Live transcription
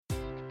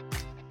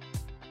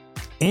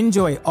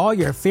Enjoy all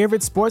your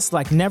favorite sports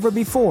like never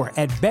before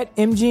at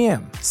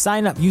BetMGM.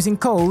 Sign up using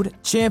code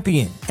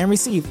CHAMPION and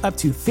receive up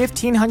to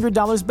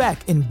 $1,500 back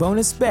in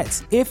bonus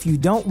bets if you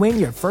don't win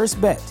your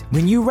first bet.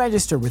 When you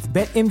register with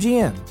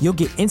BetMGM, you'll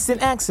get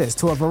instant access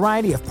to a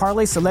variety of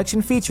parlay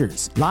selection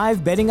features,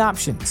 live betting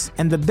options,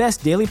 and the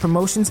best daily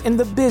promotions in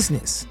the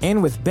business.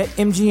 And with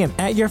BetMGM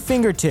at your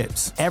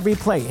fingertips, every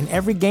play and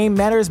every game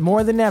matters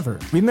more than ever.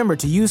 Remember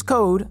to use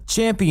code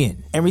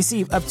CHAMPION and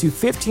receive up to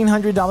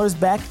 $1,500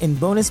 back in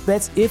bonus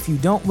bets if you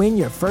don't win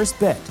your first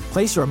bet.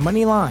 Place your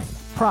money line,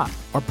 prop,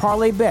 or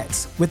parlay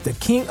bets with the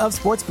king of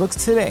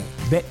sportsbooks today.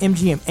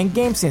 BetMGM and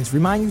GameSense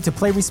remind you to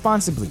play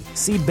responsibly.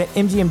 See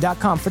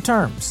BetMGM.com for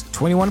terms.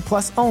 21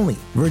 plus only.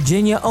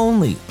 Virginia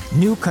only.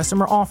 New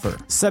customer offer.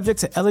 Subject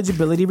to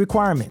eligibility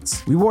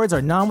requirements. Rewards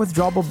are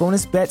non-withdrawable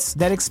bonus bets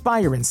that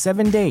expire in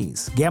 7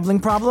 days. Gambling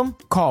problem?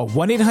 Call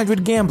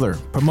 1-800-GAMBLER.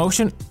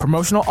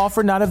 Promotional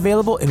offer not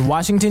available in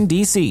Washington,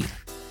 D.C.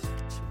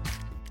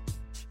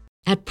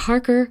 At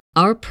Parker,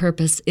 our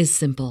purpose is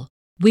simple.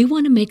 We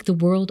want to make the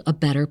world a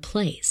better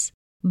place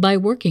by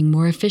working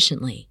more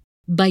efficiently,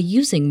 by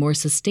using more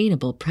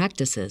sustainable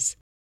practices,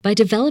 by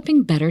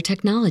developing better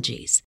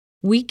technologies.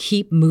 We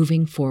keep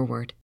moving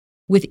forward.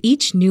 With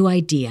each new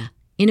idea,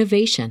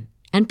 innovation,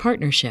 and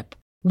partnership,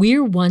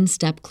 we're one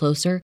step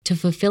closer to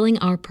fulfilling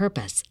our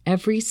purpose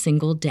every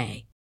single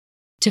day.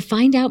 To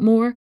find out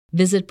more,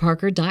 visit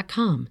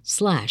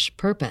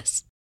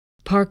parker.com/purpose.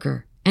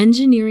 Parker,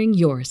 engineering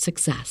your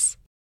success.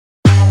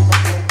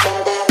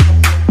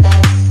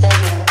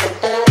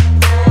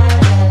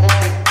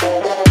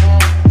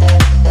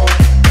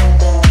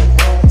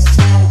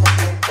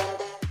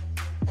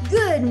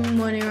 Good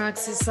morning,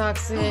 Roxy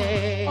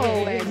Soxy.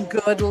 Oh, and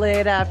good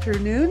late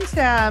afternoon,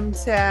 Tam.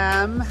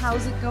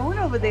 How's it going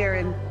over there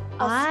in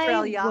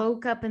Australia? I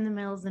woke up in the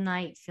middle of the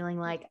night feeling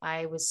like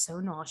I was so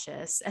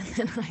nauseous. And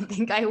then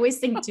I always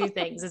think two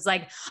things. It's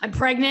like, I'm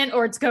pregnant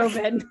or it's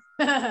COVID.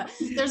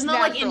 There's no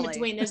like in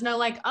between. There's no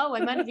like, oh,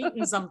 I might have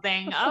eaten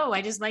something. Oh,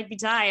 I just might be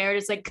tired.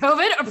 It's like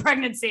COVID or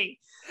pregnancy.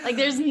 Like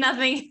there's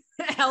nothing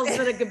else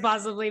that it could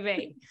possibly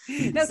be.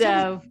 Now,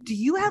 so do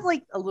you have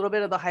like a little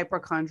bit of the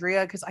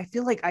hypochondria? Because I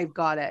feel like I've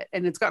got it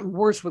and it's gotten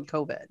worse with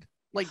COVID.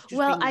 Like,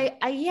 well, I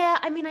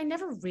mean, I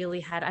never really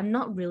had, I'm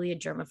not really a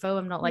germaphobe.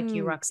 I'm not like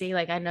you, Roxy.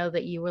 Like, I know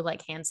that you were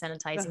like hand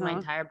sanitizing my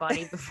entire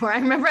body before. I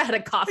remember I had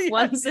a cough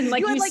once and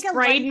like you like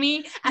sprayed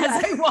me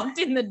as I walked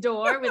in the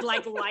door with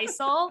like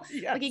Lysol.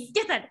 Like,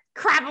 get that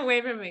crap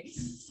away from me.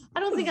 I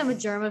don't think I'm a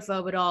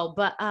germaphobe at all,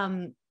 but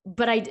I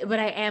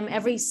am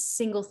every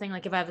single thing.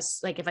 Like if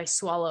I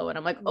swallow and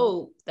I'm like,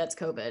 oh, that's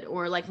COVID,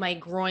 or like my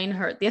groin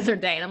hurt the other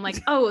day and I'm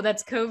like, oh,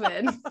 that's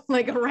COVID.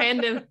 Like a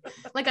random,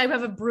 like I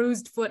have a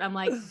bruised foot. I'm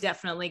like,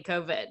 definitely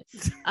COVID.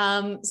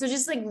 So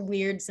just like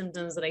weird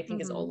symptoms that I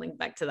think is all linked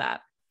back to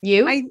that.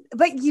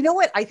 But you know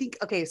what? I think,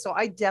 okay, so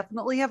I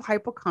definitely have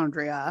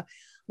hypochondria.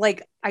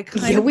 Like I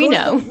kind of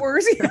know the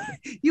worst.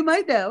 You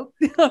might know.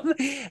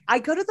 I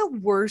go to the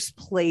worst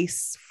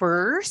place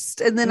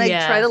first, and then I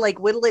try to like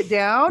whittle it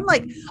down.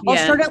 Like I'll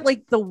start at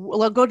like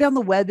I'll go down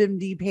the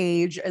WebMD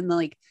page and then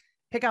like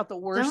pick out the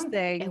worst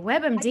thing.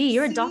 WebMD,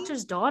 you're a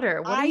doctor's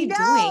daughter. What are you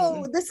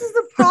doing? This is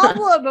the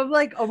problem. I'm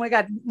like, oh my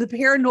God, the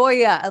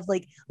paranoia of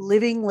like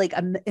living like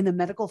in a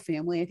medical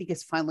family, I think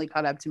is finally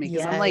caught up to me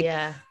because I'm like,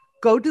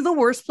 go to the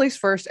worst place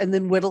first and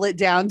then whittle it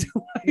down to,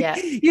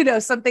 you know,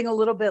 something a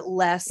little bit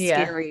less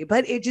scary,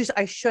 but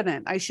I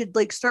should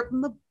like start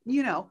from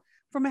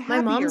from a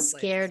happier My mom's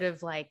place. scared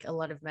of like a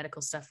lot of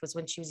medical stuff was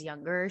when she was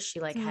younger. She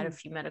like had a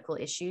few medical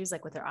issues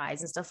like with her eyes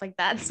and stuff like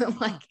that. So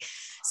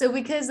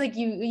because like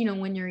you know,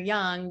 when you're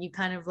young, you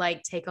kind of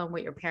like take on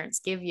what your parents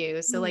give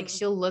you. So like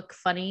she'll look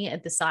funny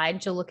at the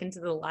side. She'll look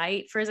into the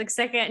light for a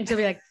second and she'll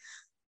be like,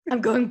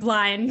 I'm going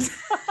blind.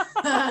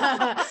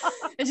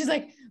 And she's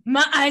like,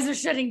 my eyes are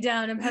shutting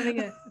down. I'm having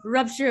a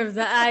rupture of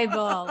the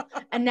eyeball.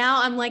 And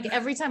now I'm like,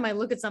 every time I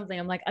look at something,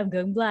 I'm like, I'm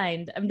going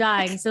blind. I'm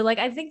dying. So like,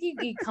 I think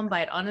you come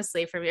by it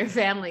honestly from your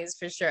families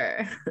for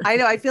sure. I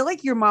know. I feel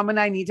like your mom and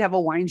I need to have a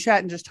wine chat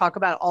and just talk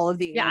about all of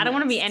the. Yeah. I don't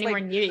want to be anywhere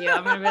near you.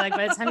 I'm going to be like,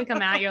 by the time you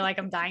come out, you're like,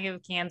 I'm dying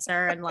of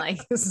cancer and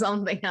like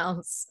something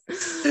else.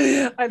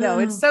 I know.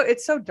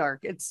 It's so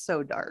dark. It's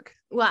so dark.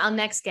 Well, our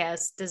next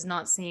guest does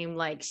not seem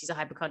like she's a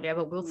hypochondriac,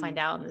 but we'll find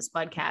out on this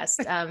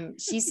podcast.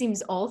 She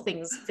seems all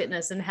things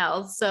fitness and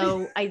health.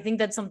 So I think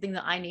that's something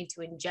that I need to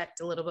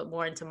inject a little bit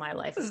more into my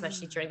life,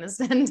 especially during this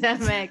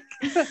pandemic.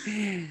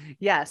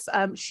 Yes.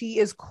 She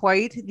is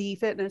quite the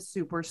fitness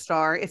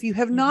superstar. If you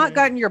have not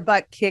gotten your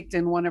butt kicked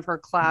in one of her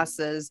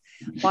classes,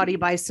 Body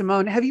by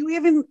Simone, have you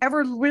even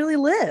ever really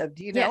lived?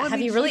 You know, have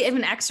you really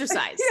even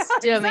exercised?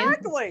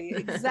 Exactly.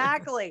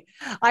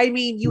 I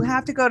mean, you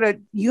have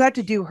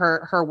to do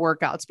her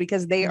workouts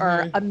because they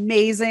are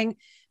amazing.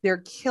 They're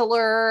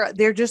killer.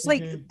 They're just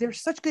like,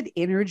 there's such good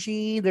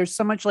energy. There's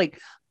so much like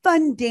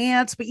fun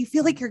dance, but you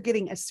feel like you're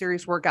getting a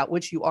serious workout,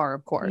 which you are,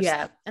 of course.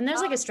 Yeah. And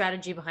there's like a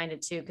strategy behind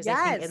it too. Cause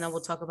I think, and then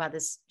we'll talk about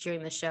this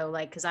during the show,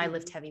 like, cause I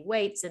lift heavy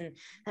weights and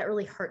that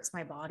really hurts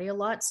my body a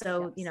lot.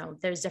 So, you know,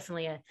 there's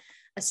definitely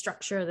a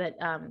structure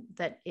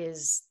that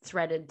is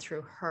threaded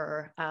through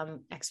her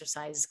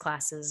exercise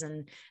classes,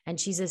 and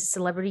she's a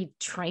celebrity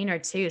trainer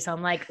too. So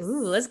I'm like,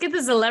 ooh, let's get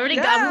the celebrity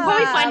guy. We'll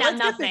probably find out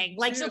nothing.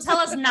 Like she'll tell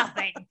us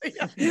nothing, but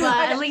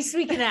at least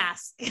we can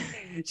ask.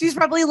 She's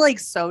probably like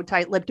so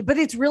tight-lipped, but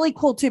it's really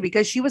cool too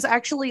because she was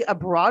actually a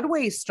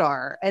Broadway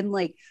star and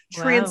like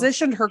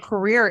transitioned her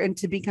career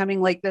into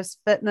becoming like this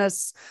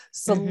fitness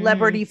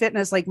celebrity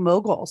fitness like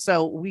mogul.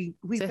 So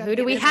so who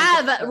do we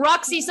have?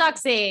 Roxy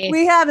Soxy.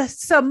 We have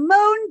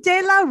Simone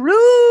de la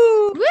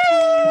Rue.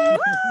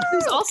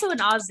 Who's also an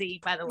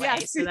Aussie, by the way.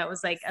 Yes. So that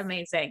was like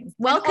amazing.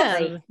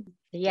 Welcome.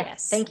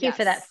 Yes. Thank you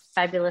for that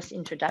fabulous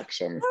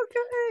introduction.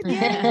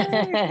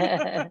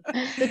 Okay.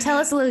 So tell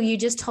us a little, you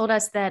just told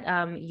us that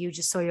you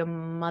just saw your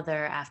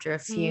mother after a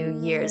few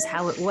years.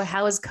 How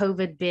has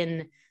COVID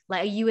been?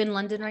 Like, are you in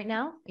London right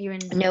now? You're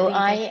in? No,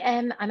 I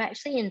am. I'm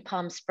actually in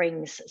Palm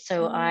Springs.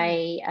 So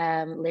I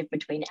live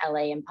between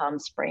LA and Palm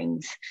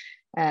Springs.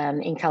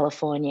 In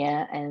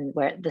California, and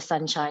where the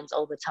sun shines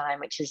all the time,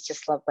 which is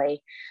just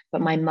lovely. But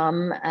my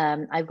mum,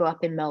 I grew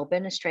up in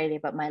Melbourne, Australia,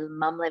 but my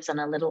mum lives on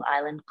a little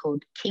island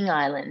called King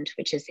Island,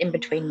 which is in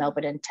between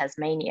Melbourne and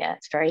Tasmania.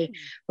 It's very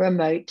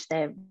remote.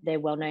 They're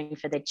well known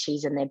for their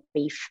cheese and their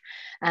beef.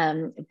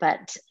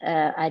 But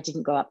I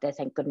didn't grow up there,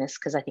 thank goodness,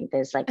 because I think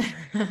there's like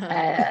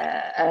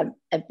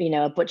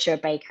a butcher, a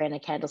baker, and a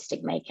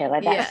candlestick maker.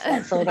 Like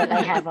that's all that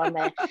they have on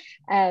there.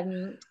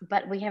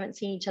 But we haven't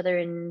seen each other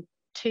in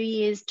 2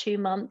 years, 2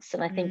 months,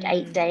 and I think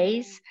 8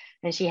 days.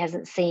 And she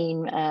hasn't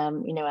seen,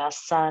 our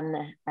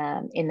son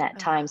in that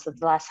time. So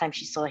the last time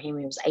she saw him,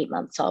 he was 8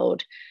 months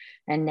old.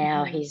 And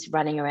now he's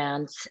running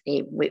around.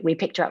 We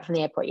picked her up from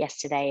the airport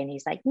yesterday and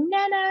he's like,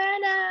 no.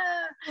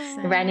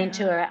 Ran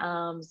into her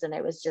arms and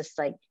it was just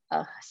like,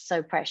 oh,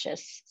 so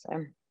precious.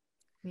 So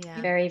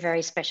very,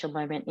 very special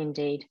moment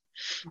indeed.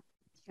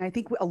 I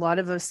think a lot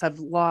of us have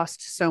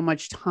lost so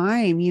much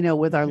time,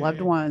 with our loved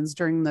ones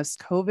during this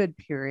COVID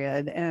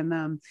period.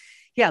 And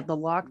the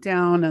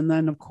lockdown. And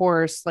then of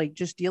course, like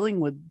just dealing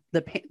with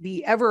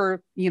the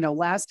ever,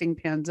 lasting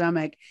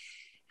pandemic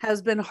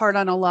has been hard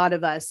on a lot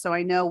of us. So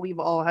I know we've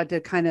all had to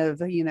kind of,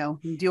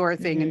 do our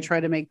thing and try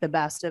to make the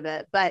best of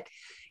it. But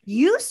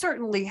you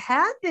certainly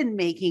have been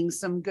making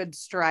some good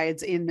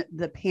strides in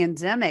the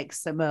pandemic,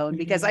 Simone,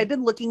 because I've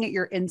been looking at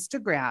your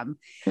Instagram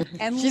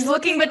and she's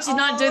looking, but she's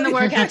not doing the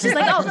workout. She's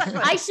like,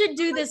 oh, I should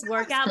do this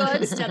workout, but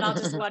instead I'll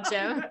just watch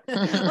him.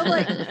 I'm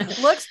like,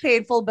 looks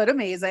painful, but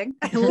amazing.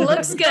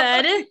 Looks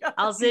good.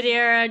 I'll sit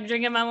here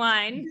drinking my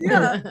wine.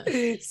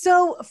 Yeah.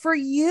 So for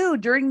you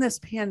during this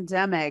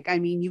pandemic, I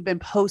mean, you've been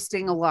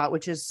posting a lot,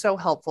 which is so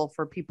helpful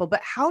for people, but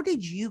how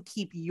did you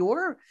keep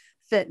your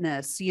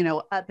fitness,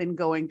 up and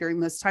going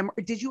during this time?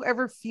 Or did you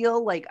ever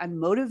feel like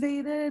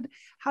unmotivated?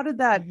 How did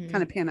that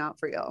kind of pan out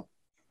for you?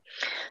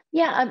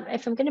 Yeah,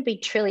 if I'm going to be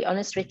truly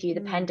honest with you,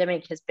 the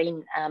pandemic has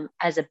been,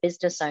 as a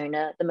business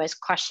owner, the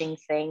most crushing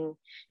thing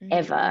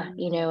ever,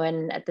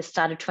 and at the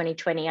start of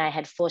 2020, I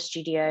had 4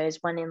 studios,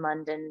 1 in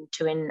London,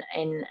 2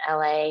 in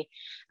LA,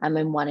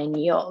 and 1 in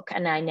New York.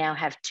 And I now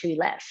have 2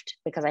 left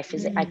because I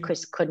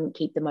couldn't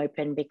keep them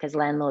open because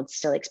landlords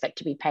still expect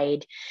to be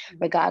paid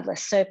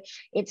regardless. So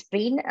it's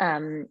been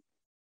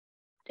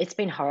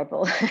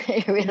horrible.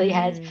 It really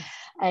has.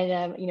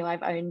 And,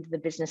 I've owned the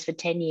business for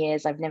 10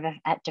 years. I've never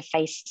had to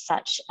face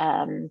such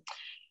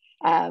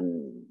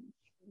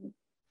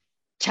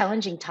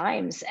challenging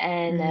times.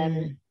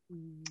 And,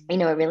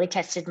 it really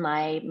tested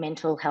my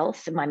mental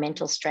health and my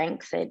mental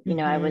strength.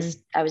 I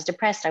was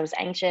depressed. I was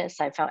anxious.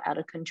 I felt out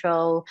of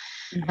control.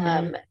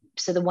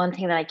 So the one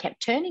thing that I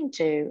kept turning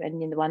to,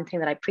 and the one thing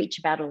that I preach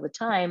about all the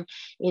time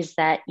is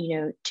that,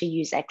 to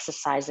use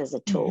exercise as a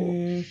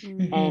tool.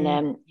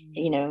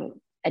 And,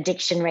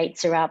 addiction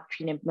rates are up,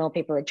 more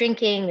people are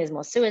drinking, there's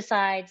more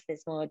suicides,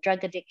 there's more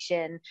drug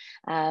addiction,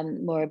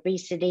 more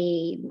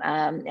obesity,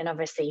 and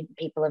obviously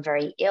people are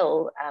very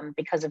ill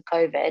because of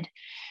COVID.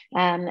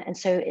 And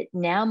so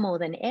now more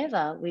than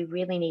ever, we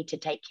really need to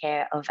take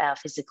care of our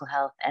physical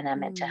health and our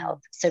mental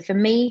health. So for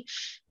me,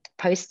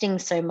 posting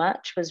so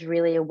much was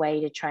really a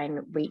way to try and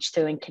reach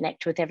through and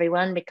connect with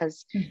everyone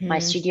because my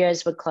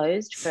studios were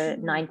closed for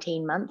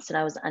 19 months and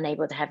I was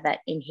unable to have that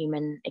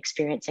inhuman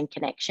experience and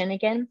connection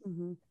again.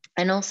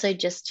 And also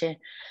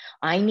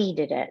I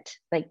needed it.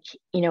 Like,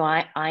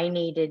 I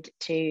needed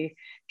to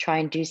try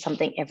and do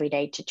something every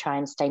day to try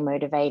and stay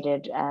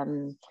motivated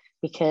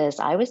because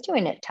I was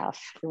doing it tough.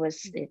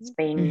 It's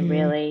been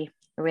really,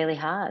 really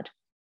hard.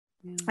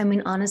 I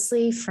mean,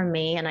 honestly, for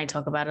me, and I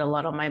talk about it a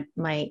lot on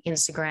my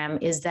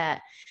Instagram, is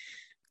that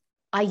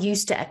I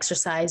used to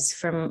exercise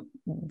from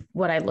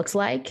what I looked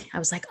like. I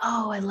was like,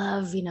 oh, I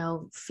love,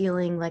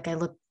 feeling like I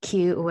look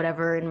cute or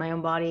whatever in my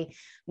own body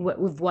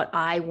with what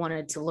I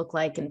wanted to look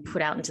like and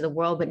put out into the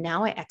world. But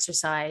now I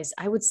exercise,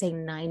 I would say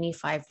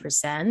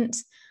 95%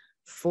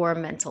 for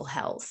mental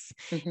health.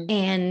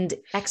 And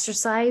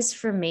exercise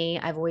for me,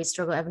 I've always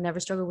struggled. I've never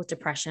struggled with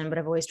depression, but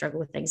I've always struggled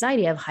with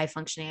anxiety. I have high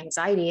functioning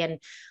anxiety. And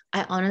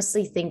I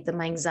honestly think that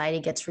my anxiety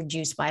gets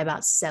reduced by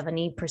about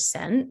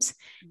 70%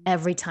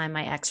 every time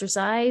I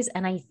exercise.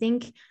 And I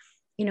think,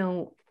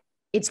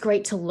 it's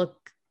great to look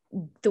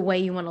the way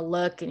you want to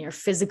look in your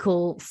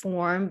physical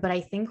form. But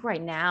I think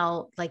right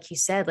now, like you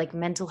said, like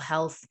mental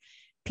health,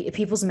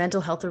 people's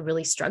mental health are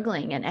really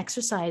struggling, and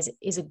exercise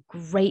is a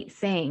great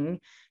thing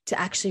to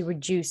actually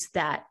reduce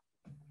that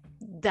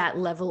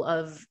level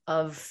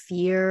of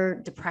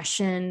fear,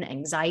 depression,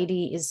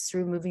 anxiety, is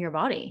through moving your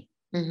body.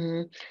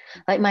 Mm-hmm.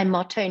 Like my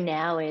motto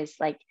now is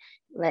like,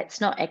 let's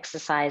not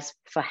exercise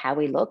for how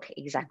we look,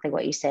 exactly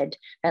what you said,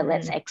 but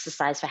let's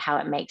exercise for how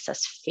it makes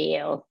us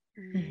feel.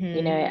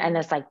 You know, and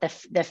it's like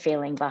the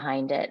feeling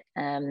behind it.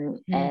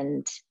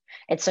 And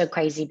it's so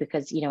crazy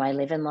because, you know, I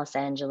live in Los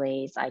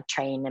Angeles, I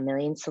train a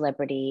million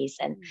celebrities,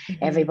 and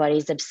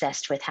everybody's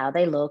obsessed with how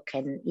they look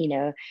and, you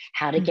know,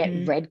 how to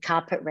get red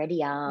carpet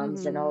ready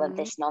arms and all of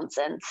this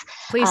nonsense.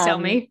 Please tell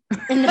me.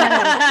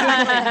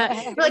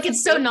 Like,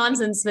 it's so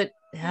nonsense, but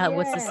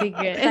what's the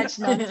secret? Such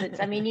nonsense.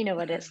 I mean, you know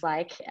what it's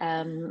like,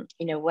 you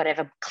know,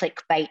 whatever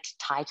clickbait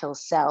title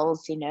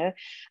sells, you know,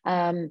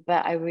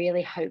 but I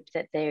really hope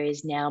that there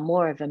is now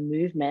more of a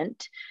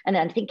movement, and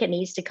I think it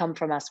needs to come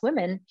from us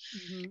women,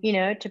 you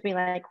know, to be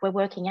like, we're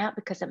working out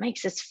because it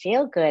makes us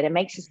feel good, it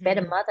makes us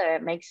better mother,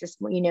 it makes us,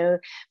 you know,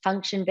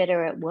 function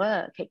better at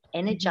work, it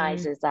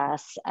energizes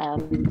us,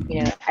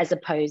 you know, as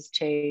opposed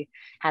to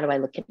how do I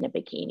look in a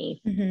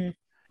bikini.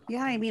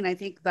 Yeah, I mean, I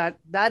think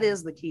that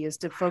is the key, is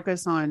to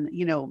focus on,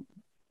 you know,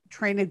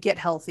 trying to get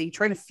healthy,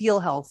 trying to feel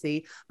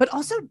healthy, but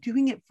also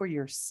doing it for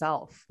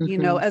yourself, you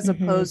know, as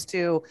opposed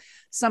to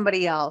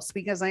somebody else,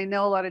 because I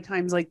know a lot of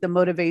times like the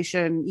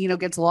motivation, you know,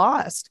 gets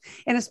lost.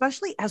 And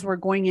especially as we're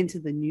going into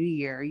the new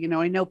year, you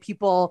know, I know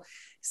people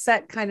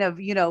set kind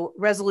of, you know,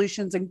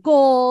 resolutions and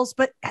goals,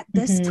 but at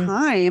this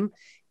time,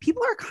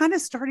 people are kind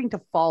of starting to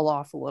fall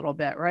off a little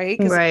bit, right?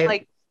 Because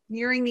like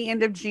nearing the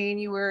end of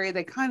January,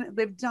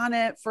 they've done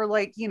it for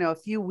like, you know, a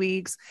few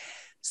weeks.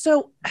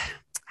 So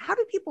how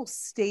do people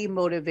stay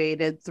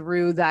motivated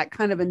through that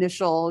kind of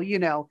initial, you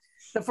know,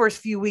 the first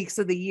few weeks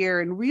of the year,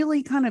 and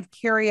really kind of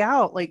carry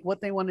out like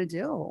what they want to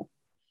do?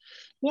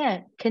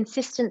 Yeah,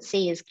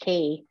 consistency is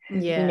key.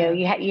 You know,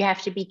 you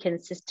have to be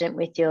consistent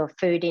with your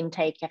food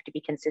intake. You have to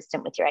be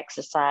consistent with your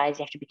exercise.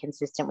 You have to be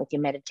consistent with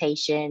your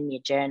meditation,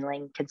 your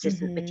journaling,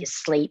 consistent with your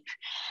sleep,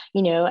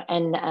 you know,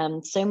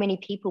 and so many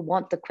people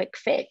want the quick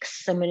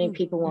fix. So many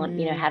people want,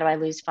 you know, how do I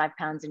lose 5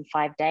 pounds in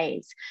 5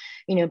 days?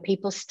 You know,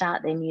 people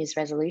start their New Year's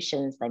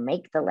resolutions. They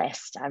make the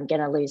list. I'm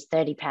going to lose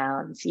 30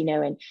 pounds, you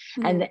know,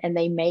 and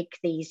they make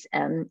these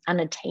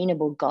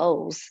unattainable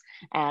goals.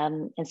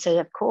 And so,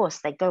 of course,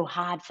 they go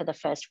hard for the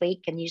first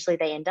week, and usually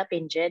they end up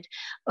injured,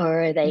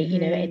 or they you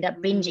know, end up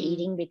binge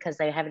eating because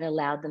they haven't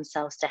allowed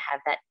themselves to have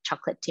that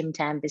chocolate Tim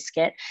Tam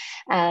biscuit,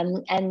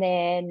 and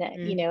then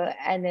you know,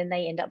 and then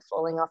they end up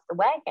falling off the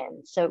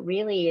wagon. So it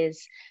really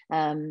is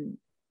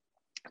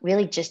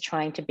really just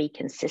trying to be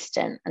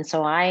consistent. And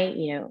so I,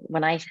 you know,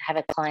 when I have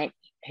a client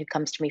who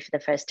comes to me for the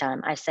first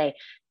time, I say,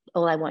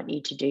 all I want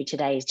you to do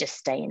today is just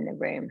stay in the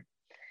room.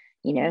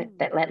 You know,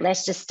 that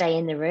let's just stay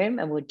in the room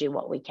and we'll do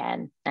what we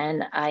can.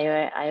 And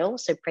I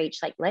also preach,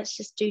 like, let's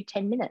just do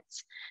 10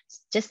 minutes.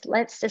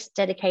 Let's just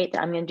dedicate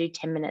that I'm going to do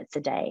 10 minutes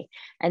a day.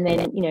 And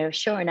then, you know,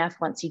 sure enough,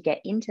 once you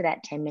get into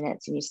that 10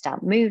 minutes and you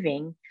start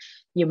moving,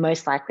 you're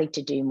most likely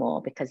to do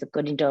more because the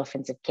good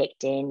endorphins have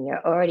kicked in.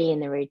 You're already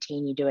in the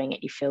routine, you're doing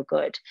it, you feel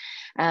good.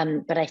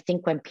 But I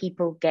think when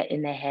people get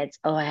in their heads,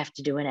 oh, I have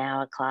to do an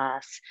hour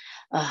class,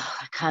 oh,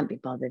 I can't be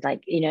bothered.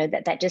 Like, you know,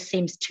 that just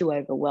seems too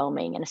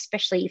overwhelming. And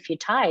especially if you're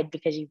tired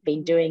because you've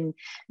been doing,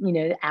 you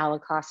know, hour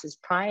classes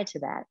prior to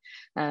that,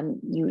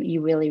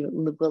 you really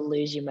will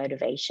lose your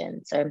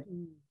motivation. So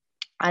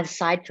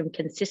aside from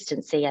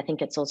consistency, I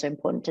think it's also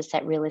important to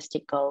set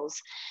realistic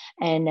goals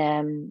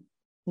and,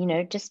 you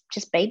know,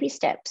 just baby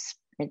steps.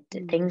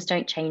 Things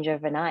don't change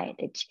overnight.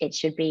 It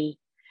should be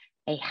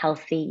a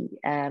healthy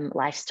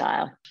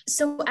lifestyle.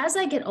 So as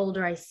I get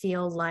older, I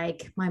feel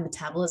like my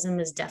metabolism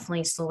is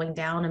definitely slowing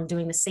down. I'm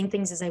doing the same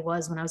things as I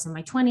was when I was in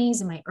my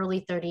 20s and my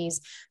early 30s,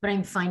 but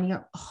I'm finding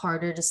it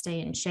harder to stay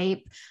in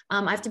shape.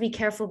 I have to be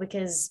careful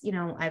because, you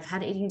know, I've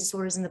had eating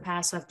disorders in the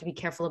past, so I have to be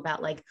careful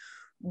about like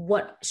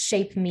what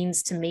shape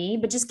means to me,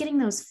 but just getting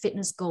those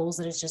fitness goals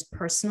that is just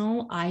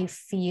personal, I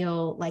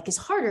feel like is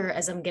harder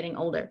as I'm getting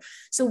older.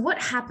 So what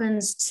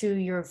happens to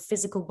your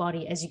physical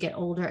body as you get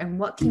older, and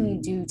what can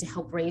you do to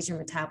help raise your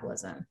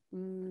metabolism?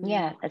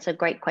 Yeah, that's a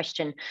great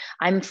question.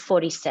 I'm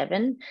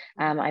 47.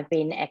 I've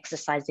been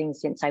exercising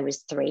since I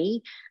was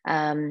 3.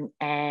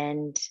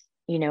 And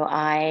you know,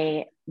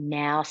 I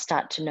now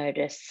start to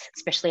notice,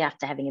 especially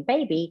after having a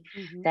baby,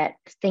 that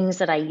things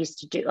that I used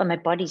to do, my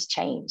body's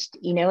changed.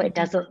 You know, it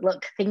doesn't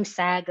look, things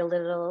sag a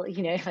little,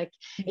 you know, like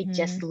it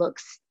just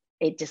looks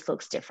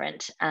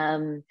different.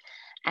 And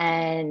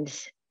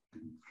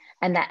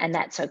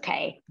that's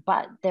okay.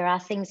 But there are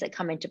things that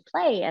come into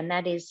play, and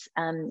that is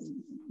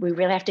we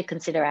really have to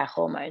consider our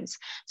hormones.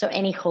 So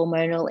any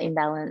hormonal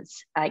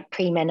imbalance, like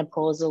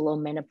premenopausal or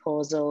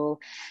menopausal,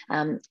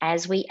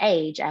 as we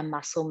age, our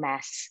muscle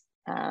mass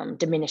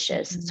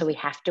diminishes. So we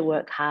have to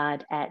work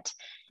hard at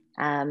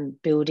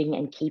building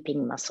and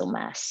keeping muscle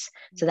mass.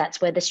 So that's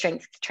where the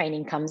strength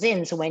training comes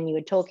in. So when you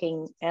were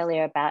talking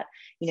earlier about,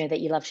 that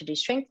you love to do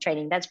strength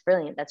training, that's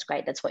brilliant. That's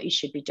great. That's what you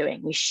should be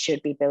doing. We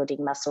should be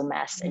building muscle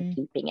mass and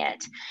keeping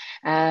it.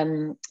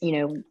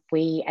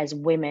 We as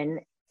women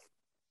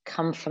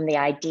come from the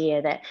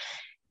idea that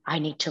I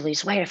need to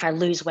lose weight. If I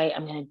lose weight,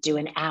 I'm going to do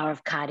an hour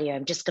of cardio.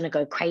 I'm just going to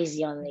go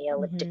crazy on the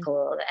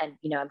elliptical and,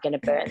 I'm going to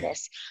burn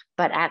this.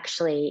 But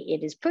actually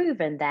it is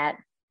proven that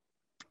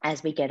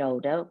as we get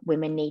older,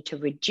 women need to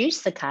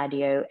reduce the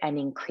cardio and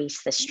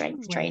increase the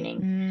strength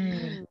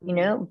training,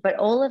 but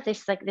all of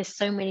this, like there's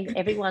so many,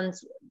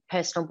 everyone's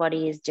personal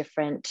body is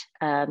different,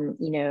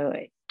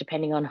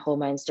 depending on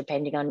hormones,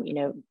 depending on,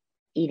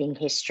 eating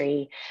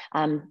history,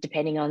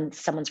 depending on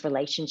someone's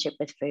relationship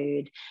with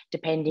food,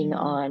 depending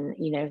on,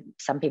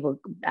 some people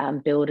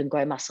build and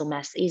grow muscle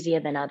mass easier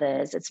than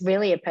others. It's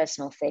really a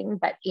personal thing,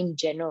 but in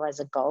general, as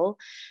a goal,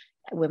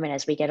 women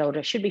as we get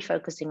older should be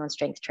focusing on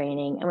strength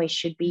training, and we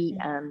should be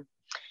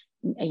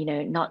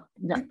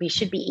we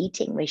should be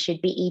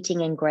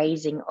eating and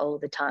grazing all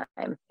the time,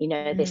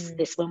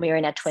 this when we were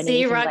in our 20s.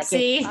 See,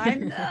 Roxy,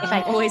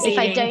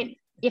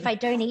 if I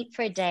don't eat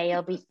for a day,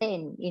 I'll be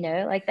thin,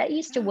 like that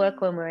used to work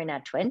when we were in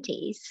our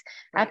 20s.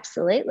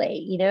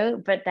 Absolutely.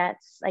 But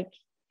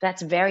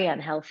that's very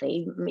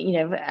unhealthy,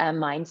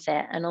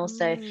 mindset. And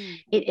also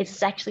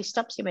it actually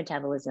stops your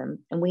metabolism,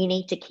 and we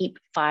need to keep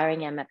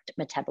firing our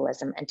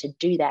metabolism. And to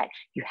do that,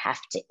 you have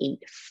to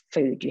eat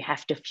food. You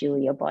have to fuel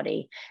your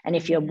body. And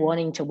if you're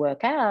wanting to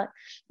work out,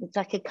 it's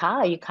like a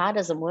car. Your car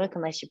doesn't work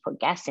unless you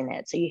put gas in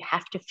it. So you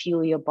have to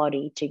fuel your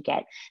body to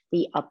get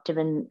the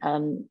optimum,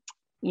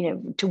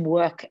 to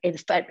work at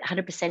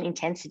 100%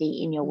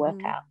 intensity in your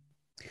workout.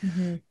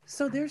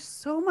 So there's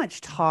so much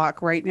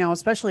talk right now,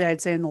 especially I'd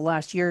say in the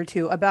last year or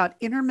two, about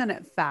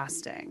intermittent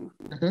fasting.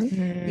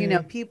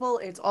 People,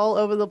 it's all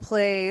over the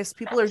place.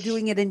 People are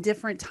doing it in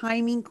different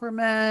time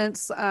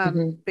increments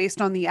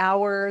based on the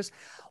hours.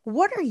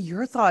 What are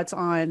your thoughts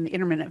on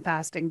intermittent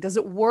fasting? Does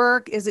it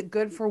work? Is it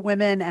good for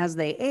women as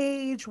they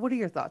age? What are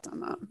your thoughts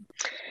on that?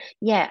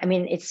 Yeah, I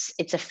mean,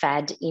 it's a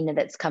fad,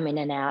 that's come in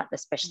and out,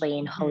 especially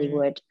in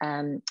Hollywood.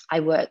 I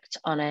worked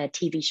on a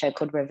TV show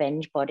called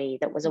Revenge Body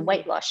that was a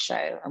weight loss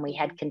show, and we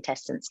had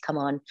contestants come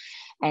on,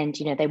 and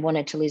they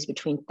wanted to lose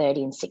between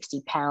 30 and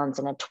 60 pounds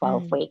in a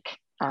 12-week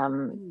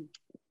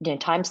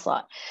time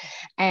slot,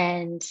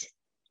 and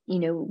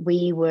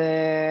we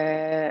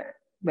were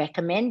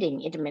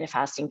recommending intermittent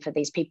fasting for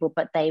these people,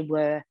 but they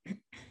were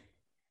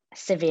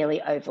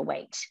severely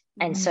overweight,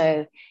 and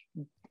so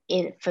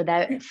for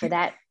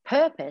that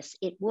purpose,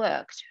 it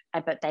worked,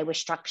 but they were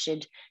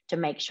structured to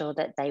make sure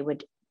that they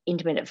would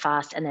intermittent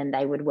fast, and then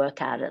they would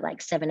work out at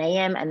like 7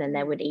 a.m. and then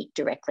they would eat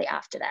directly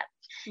after that.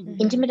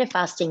 Intermittent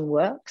fasting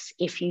works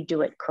if you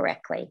do it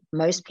correctly.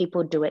 Most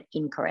people do it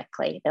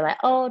incorrectly. They're like,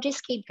 oh,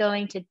 just keep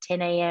going to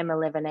 10 a.m.,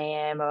 11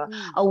 a.m., or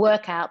I'll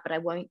work out, but I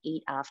won't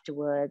eat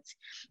afterwards,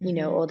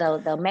 or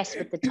they'll mess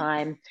with the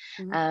time.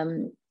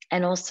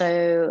 And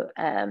also,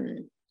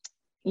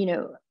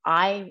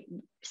 I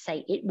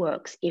say it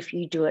works if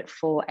you do it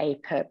for a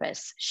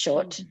purpose,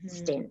 short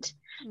stint,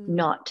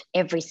 not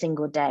every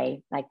single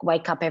day, like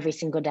wake up every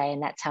single day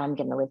and that's how I'm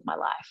going to live my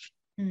life.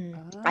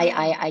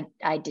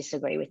 I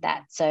disagree with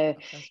that. So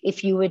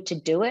if you were to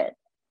do it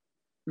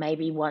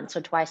maybe once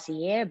or twice a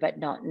year, but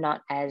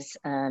not as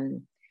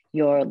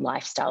your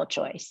lifestyle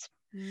choice.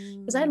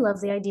 Because I love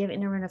the idea of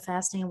intermittent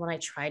fasting, and when I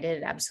tried it,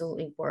 it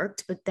absolutely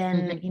worked. But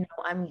then,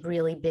 I'm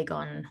really big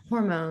on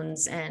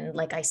hormones, and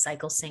like I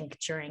cycle sync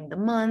during the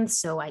month.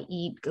 So I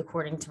eat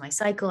according to my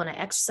cycle and I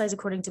exercise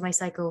according to my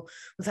cycle.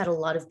 We've had a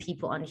lot of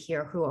people on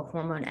here who are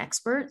hormone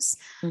experts.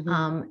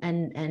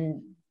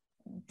 And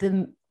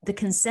the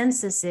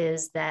consensus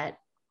is that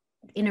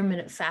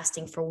intermittent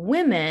fasting for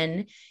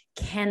women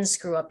can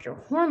screw up your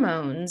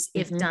hormones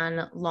if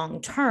done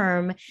long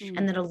term,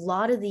 and that a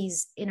lot of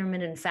these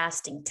intermittent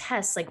fasting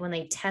tests, like when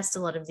they test a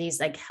lot of these,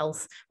 like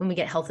when we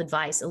get health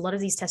advice, a lot of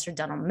these tests are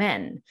done on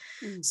men.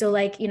 So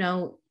like,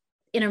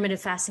 intermittent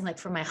fasting, like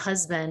for my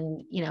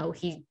husband,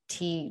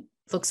 he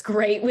looks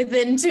great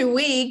within 2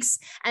 weeks,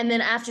 and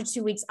then after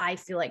 2 weeks I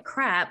feel like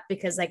crap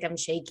because like I'm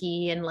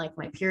shaky and like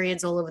my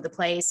period's all over the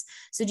place.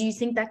 So do you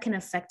think that can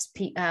affect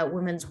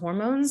women's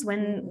hormones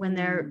when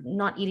they're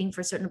not eating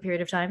for a certain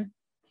period of time?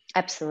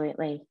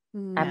 Absolutely.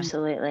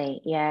 Absolutely.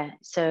 Yeah.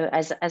 So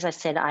as I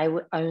said, I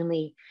would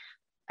only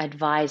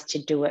advise to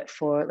do it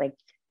for like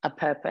a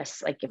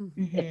purpose, like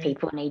if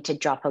people need to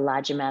drop a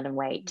large amount of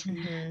weight.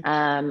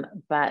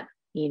 But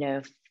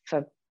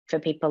for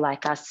people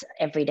like us,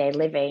 everyday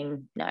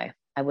living, no,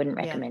 I wouldn't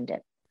recommend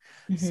it.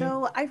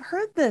 So I've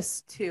heard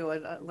this too,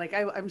 and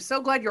I'm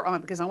so glad you're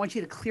on because I want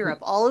you to clear up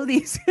all of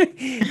these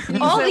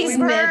all these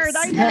myths.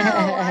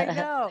 I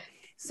know.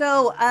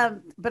 So,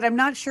 but I'm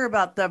not sure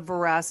about the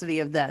veracity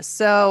of this.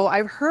 So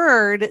I've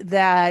heard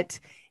that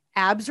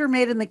abs are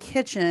made in the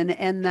kitchen,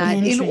 and that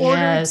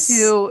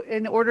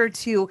in order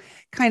to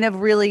kind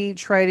of really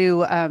try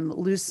to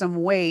lose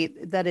some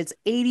weight, that it's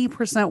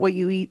 80% what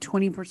you eat,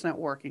 20%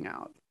 working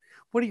out.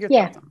 What are your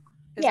thoughts on that?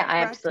 Yeah, I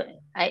absolutely.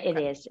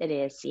 It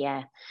is.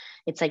 Yeah.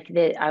 It's like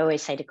I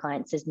always say to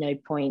clients, there's no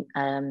point,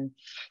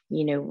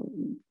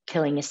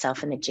 killing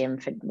yourself in the gym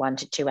for 1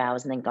 to 2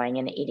 hours and then going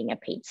in and eating a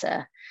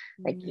pizza.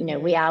 Like,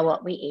 we are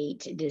what we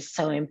eat. It is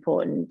so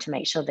important to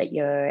make sure that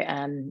you're,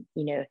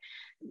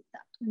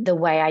 the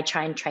way I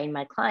try and train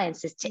my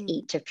clients is to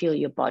eat to fuel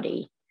your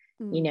body,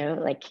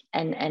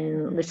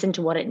 and listen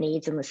to what it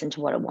needs and listen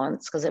to what it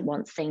wants, because it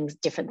wants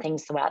different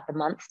things throughout the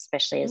month,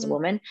 especially as a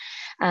woman.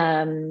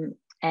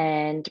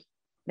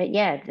 But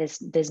yeah,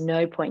 there's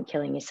no point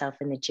killing yourself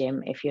in the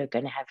gym if you're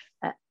going to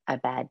have a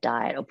bad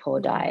diet or poor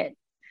diet.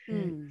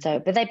 So,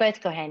 but they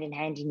both go hand in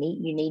hand. You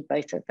need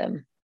both of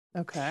them.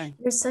 Okay.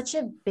 There's such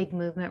a big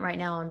movement right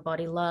now on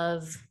body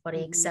love,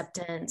 body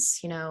acceptance,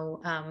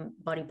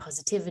 body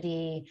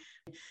positivity.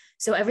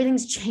 So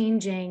everything's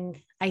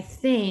changing. I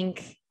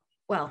think,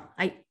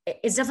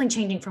 it's definitely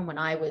changing from when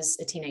I was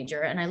a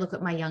teenager, and I look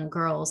at my young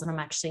girls and I'm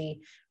actually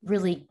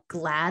really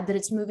glad that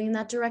it's moving in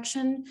that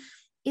direction.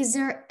 Is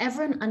there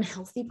ever an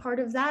unhealthy part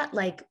of that?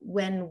 Like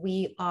when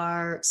we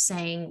are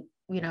saying,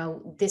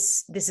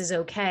 this is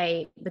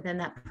okay, but then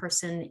that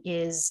person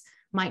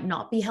might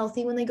not be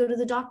healthy when they go to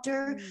the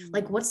doctor.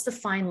 Like, what's the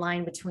fine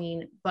line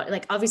between, but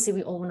like, obviously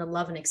we all want to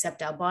love and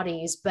accept our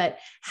bodies, but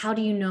how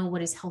do you know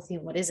what is healthy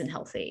and what isn't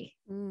healthy?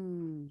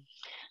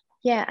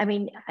 Yeah. I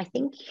mean, I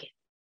think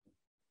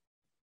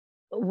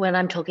when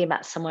I'm talking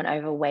about someone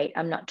overweight,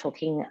 I'm not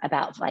talking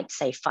about like,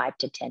 say 5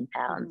 to 10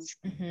 pounds.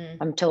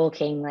 I'm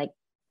talking like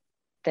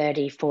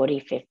 30, 40,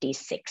 50,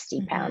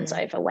 60 pounds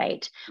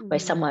overweight, where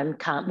someone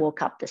can't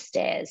walk up the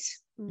stairs.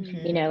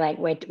 Like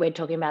we're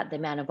talking about the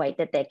amount of weight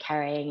that they're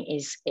carrying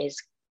is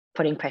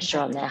putting pressure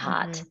on their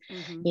heart.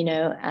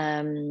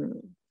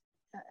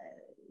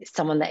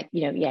 Someone that,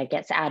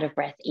 gets out of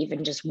breath,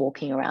 even just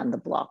walking around the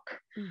block.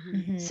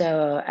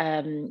 So,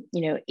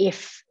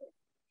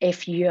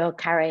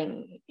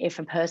 if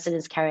a person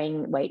is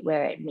carrying weight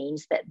where it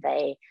means that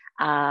they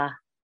are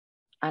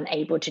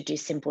unable to do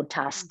simple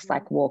tasks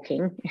like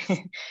walking,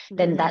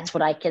 then that's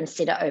what I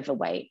consider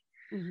overweight.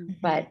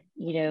 But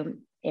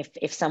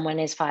if someone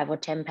is 5 or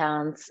 10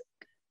 pounds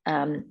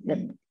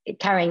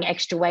carrying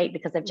extra weight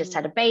because they've just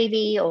had a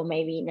baby, or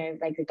maybe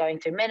like they're going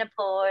through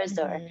menopause,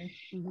 or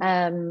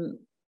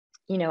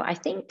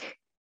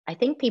I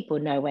think people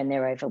know when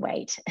they're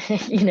overweight.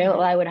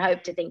 Or I would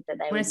hope to think that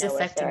they would know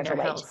if they're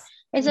overweight.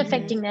 It's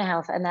affecting their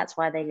health, and that's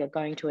why they are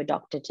going to a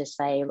doctor to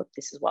say, look,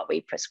 this is what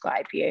we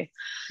prescribe you.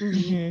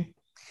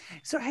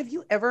 So have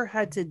you ever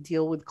had to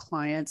deal with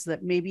clients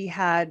that maybe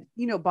had,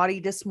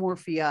 body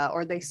dysmorphia,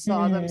 or they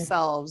saw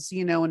themselves,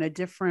 in a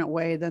different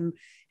way than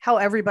how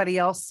everybody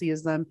else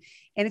sees them?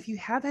 And if you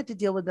have had to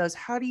deal with those,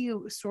 how do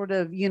you sort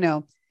of,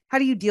 how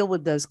do you deal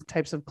with those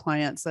types of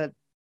clients that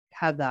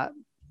have that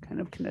kind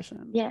of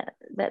condition? Yeah,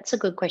 that's a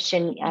good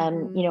question.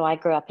 I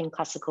grew up in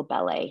classical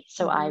ballet.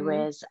 So I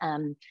was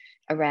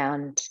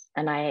around,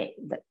 and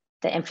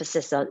the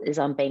emphasis is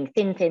on being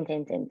thin.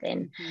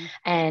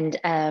 And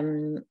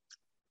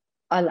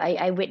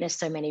I witnessed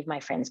so many of my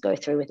friends go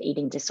through with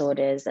eating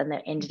disorders, and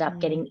they ended up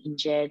getting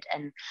injured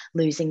and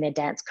losing their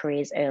dance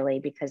careers early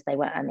because they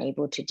were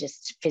unable to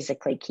just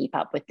physically keep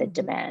up with the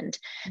demand.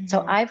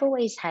 So I've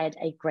always had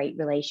a great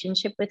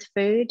relationship with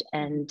food,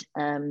 and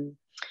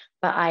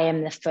but I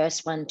am the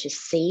first one to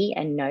see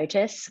and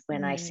notice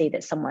when I see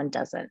that someone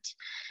doesn't.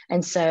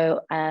 And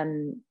so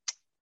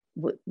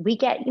we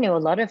get, a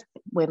lot of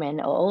women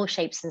of all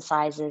shapes and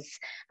sizes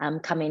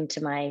come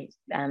into my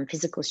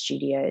physical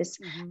studios.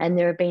 And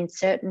there have been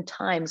certain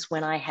times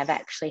when I have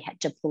actually had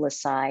to pull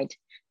aside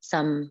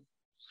some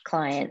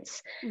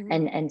clients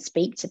and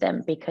speak to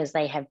them because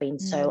they have been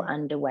so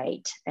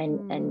underweight.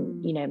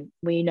 And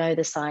we know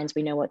the signs,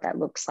 we know what that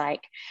looks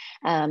like.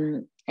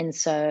 And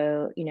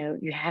so,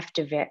 you have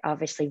to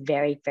obviously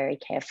very, very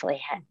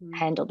carefully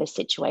handle this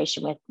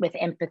situation with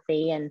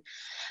empathy and,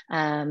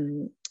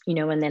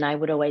 and then I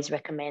would always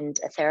recommend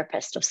a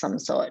therapist of some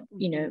sort,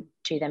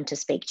 to them to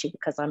speak to,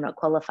 because I'm not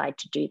qualified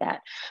to do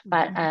that.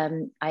 But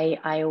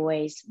I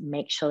always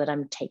make sure that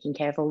I'm taking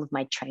care of all of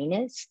my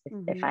trainers,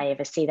 if I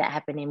ever see that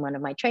happen in one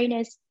of my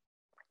trainers.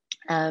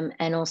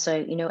 And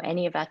also,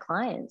 any of our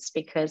clients,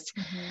 because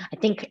I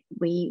think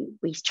we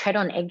tread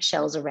on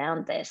eggshells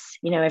around this.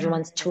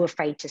 Everyone's too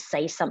afraid to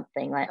say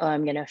something like, oh,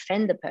 I'm going to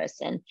offend the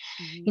person,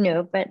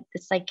 but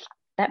it's like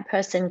that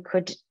person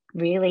could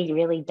really,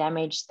 really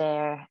damage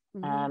their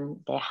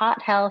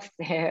heart health,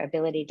 their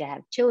ability to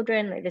have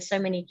children. Like, there's so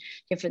many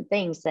different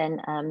things.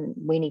 Then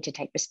we need to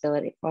take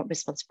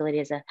responsibility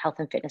as a health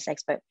and fitness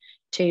expert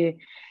to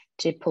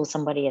pull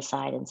somebody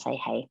aside and say,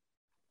 hey,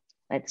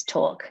 let's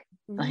talk.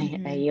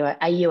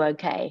 Are you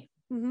okay?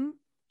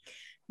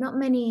 Not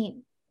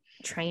many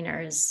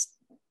trainers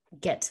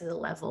get to the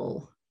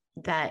level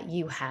that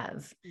you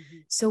have.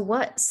 So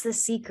what's the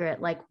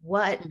secret? Like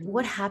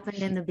what happened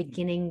in the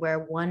beginning where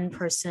one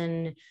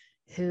person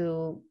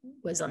who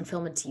was on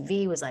film and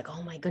TV was like,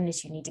 oh my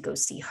goodness, you need to go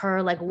see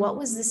her? Like, what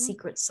was the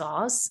secret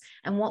sauce,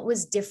 and what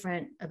was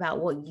different about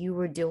what you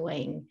were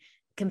doing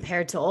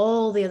compared to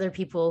all the other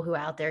people who are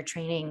out there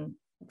training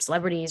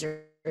celebrities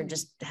or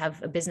just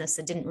have a business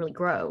that didn't really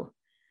grow?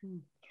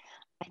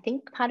 I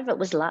think part of it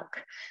was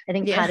luck. I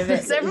think part of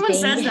it. So everyone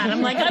says that.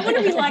 I'm like, I want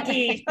to be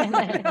lucky.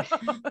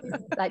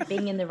 Like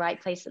being in the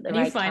right place at the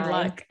right time. You find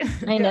luck.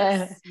 I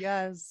know.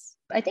 Yes.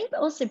 I think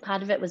also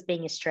part of it was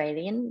being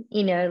Australian,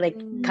 you know,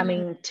 like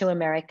coming to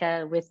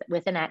America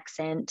with an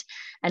accent,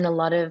 and a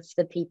lot of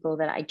the people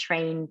that I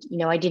trained, you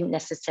know, I didn't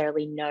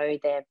necessarily know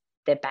their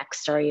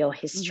backstory or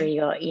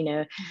history or, you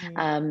know,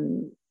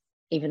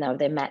 even though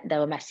they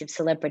were massive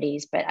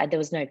celebrities, but there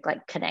was no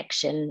like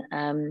connection.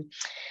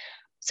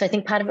 So I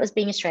think part of it was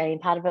being Australian,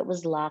 part of it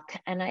was luck.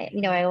 And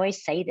I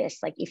always say this,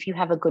 like, if you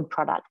have a good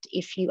product,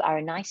 if you are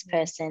a nice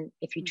person,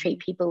 if you treat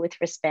people with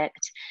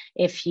respect,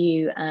 if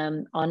you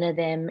honor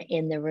them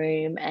in the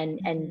room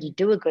and you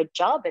do a good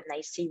job and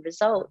they see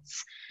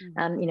results,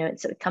 you know,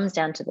 it comes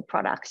down to the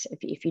product.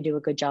 If you do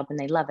a good job and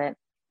they love it,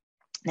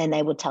 then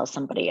they will tell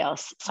somebody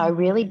else. So I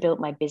really built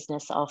my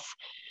business off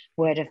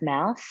word of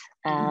mouth.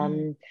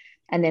 And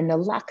then the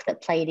luck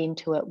that played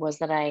into it was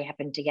that I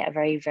happened to get a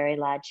very, very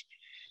large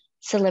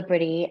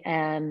celebrity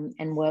and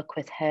work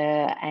with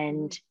her,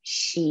 and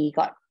she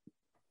got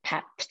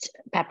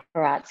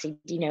paparazzi,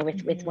 you know,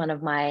 with one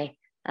of my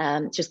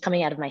she was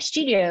coming out of my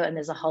studio, and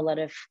there's a whole lot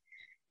of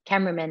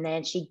cameramen there,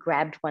 and she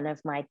grabbed one of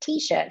my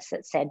t-shirts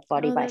that said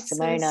Body by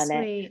Simone on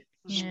it.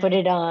 She put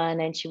it on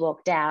and she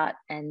walked out,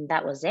 and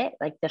that was it.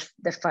 Like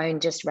the phone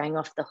just rang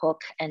off the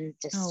hook, and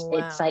just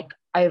it's like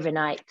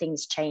overnight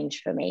things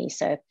changed for me.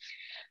 So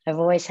I've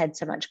always had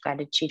so much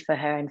gratitude for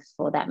her and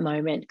for that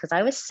moment, because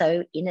I was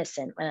so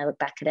innocent when I look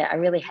back at it. I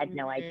really had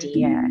no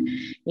idea,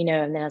 you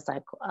know, and then I was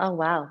like, oh,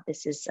 wow,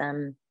 this is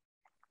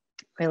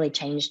really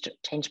changed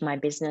my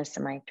business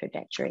and my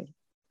trajectory.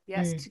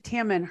 Yes, to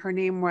Tammin, her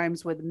name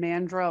rhymes with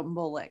Mandra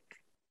Bullock.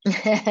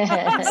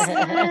 Yeah,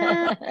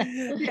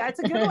 it's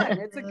a good one.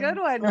 It's a good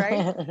one,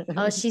 right?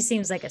 Oh, she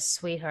seems like a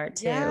sweetheart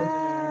too.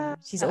 Yeah.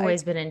 She's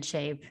always been in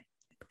shape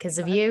because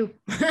of you.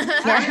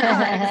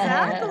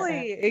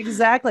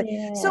 Exactly.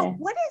 Yeah. So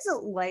what is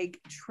it like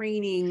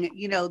training,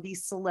 you know,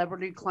 these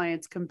celebrity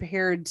clients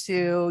compared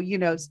to, you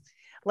know,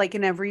 like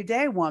an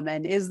everyday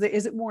woman? Is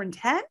it more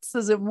intense?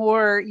 Is it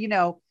more, you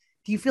know,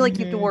 do you feel like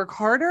you have to work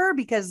harder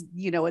because,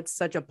 you know, they're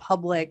such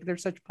public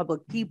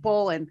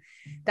people, and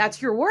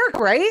that's your work,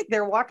 right?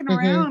 They're walking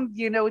around,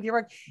 you know, with your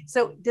work.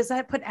 So does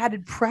that put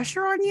added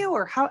pressure on you,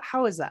 or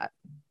how is that?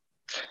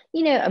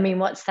 You know, I mean,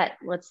 what's the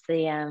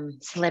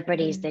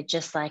celebrities? They're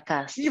just like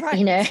us, right.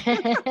 You know.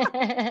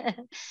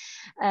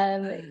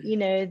 You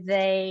know,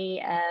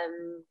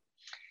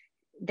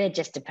 they're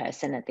just a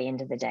person at the end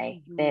of the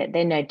day.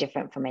 They're no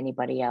different from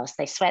anybody else.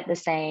 They sweat the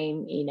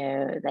same, you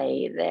know,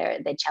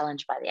 they're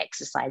challenged by the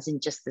exercise in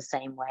just the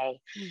same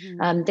way.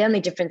 The only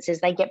difference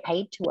is they get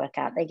paid to work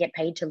out. They get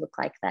paid to look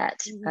like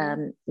that.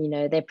 You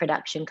know, their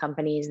production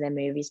companies, their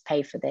movies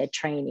pay for their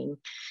training.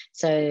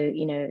 So,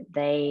 you know,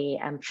 they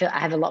I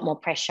have a lot more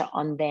pressure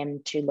on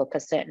them to look a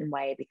certain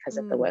way because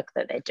of the work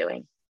that they're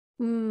doing.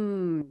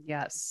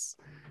 Yes.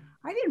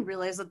 I didn't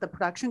realize that the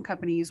production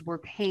companies were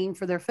paying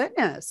for their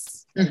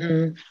fitness.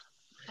 Oh,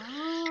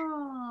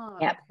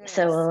 yep. Okay.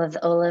 So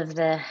all of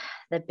the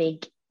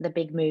big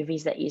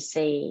movies that you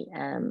see,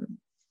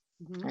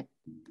 like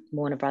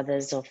Warner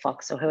Brothers or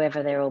Fox or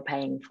whoever, they're all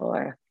paying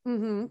for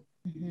for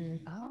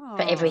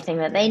everything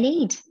that they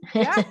need.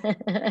 Yeah,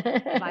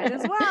 might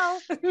as well.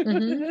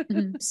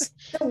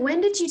 So when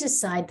did you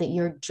decide that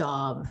your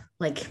job,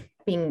 like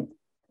being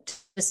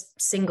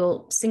just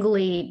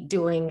singly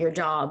doing your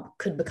job,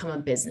 could become a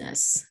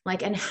business?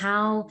 Like, and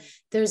how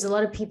there's a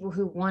lot of people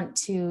who want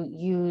to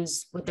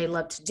use what they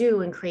love to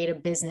do and create a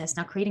business.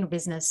 Now, creating a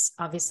business,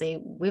 obviously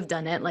we've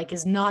done it, like,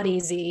 is not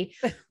easy.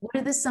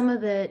 What are some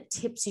of the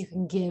tips you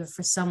can give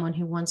for someone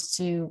who wants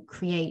to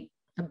create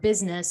a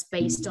business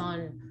based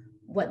on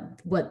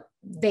what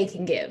they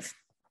can give?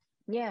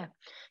 Yeah,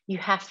 you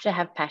have to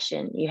have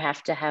passion. You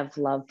have to have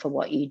love for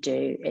what you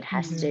do. It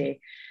has to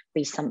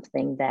be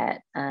something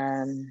that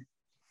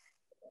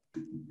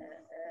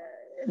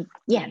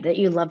that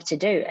you love to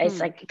do.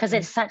 It's like, because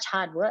it's such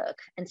hard work.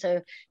 And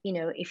so, you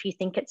know, if you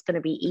think it's going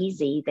to be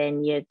easy,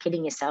 then you're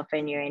kidding yourself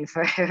and you're in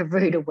for a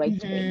rude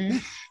awakening.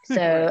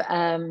 So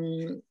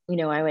you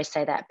know, I always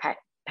say that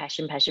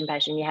passion.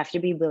 You have to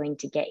be willing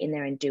to get in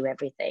there and do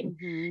everything.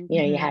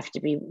 You know, you have to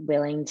be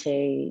willing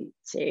to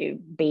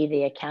be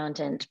the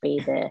accountant, be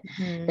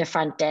the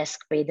front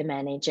desk, be the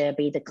manager,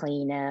 be the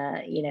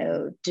cleaner, you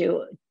know,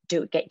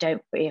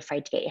 don't be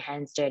afraid to get your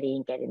hands dirty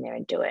and get in there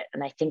and do it.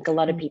 And I think a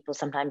lot of people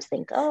sometimes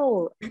think,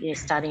 oh, you know,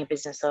 starting a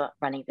business or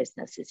running a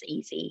business is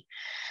easy.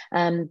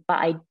 But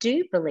I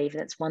do believe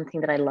that's one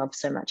thing that I love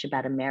so much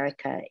about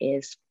America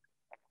is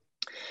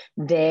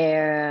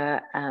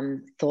their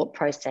thought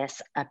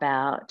process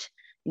about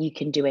you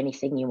can do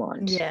anything you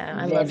want.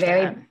 Yeah,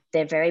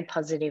 they're very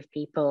positive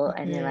people,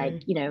 and they're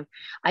like, you know,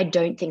 I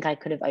don't think I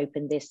could have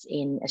opened this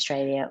in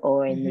Australia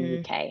or in the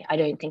UK. I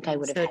don't think I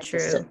would have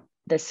had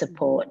the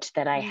support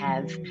that I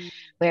have.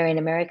 Where in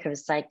America,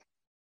 it's like,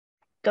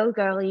 go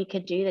girl, you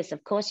can do this.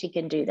 Of course you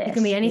can do this. You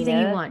can be anything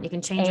you want. You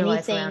can change your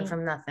life around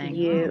from nothing.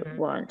 You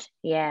want.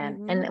 Yeah.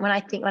 And when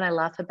I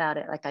laugh about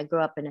it, like I grew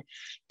up in a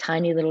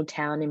tiny little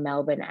town in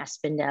Melbourne,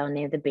 Aspendale,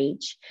 near the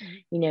beach,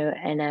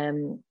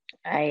 and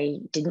I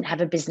didn't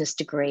have a business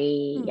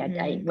degree.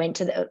 I went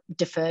to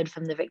deferred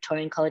from the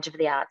Victorian College of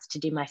the Arts to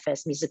do my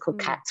first musical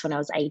Cats when I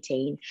was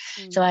 18.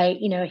 So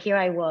here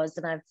I was,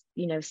 and I've,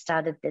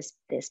 started this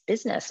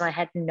business, and I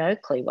had no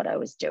clue what I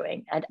was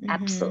doing. I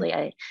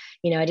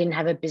didn't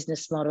have a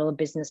business model, a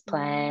business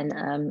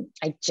plan.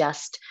 I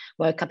just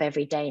woke up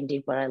every day and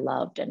did what I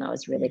loved, and I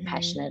was really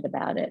passionate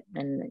about it.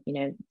 And,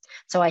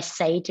 so I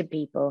say to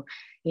people,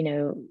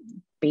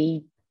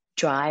 be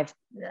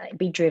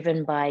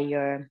driven by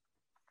your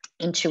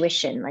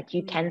intuition. Like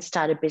you can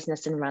start a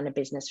business and run a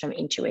business from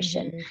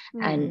intuition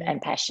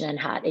and passion and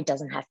heart. It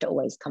doesn't have to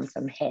always come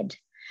from head,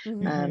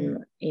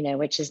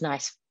 which is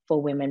nice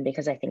for women,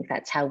 because I think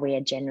that's how we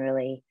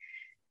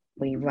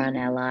run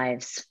our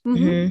lives.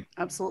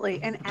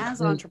 Absolutely. And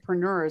as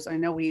entrepreneurs, I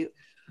know we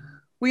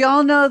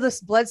all know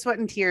this blood, sweat,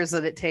 and tears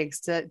that it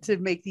takes to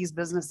make these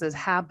businesses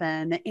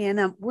happen.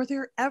 And were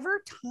there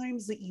ever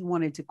times that you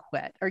wanted to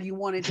quit, or you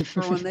wanted to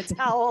throw in the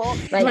towel?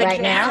 like right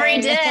now,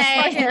 every day.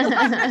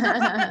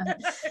 I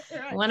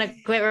want to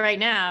quit right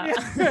now.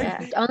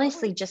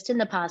 Honestly, just in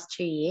the past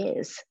 2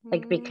 years,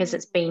 because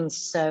it's been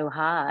so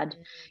hard,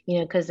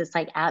 because it's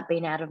like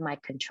being out of my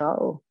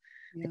control.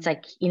 It's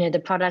like, the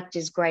product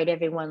is great,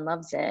 everyone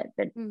loves it,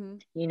 but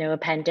a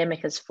pandemic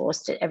has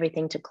forced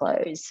everything to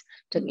close,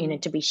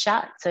 to be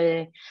shut.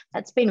 So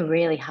that's been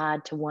really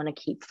hard to want to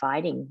keep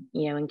fighting,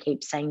 and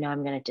keep saying, no,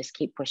 I'm going to just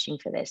keep pushing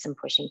for this,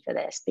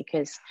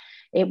 because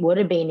it would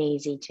have been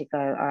easy to go,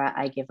 all right,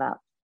 I give up.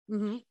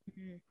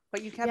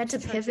 But you had to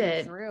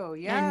pivot through.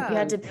 And you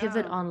had to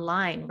pivot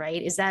online,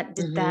 right?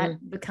 Did that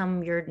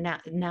become your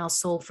now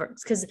sole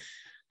focus? Because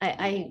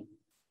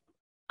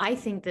I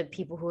think that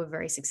people who are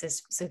very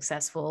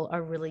successful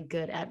are really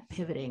good at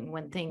pivoting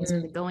when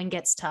the going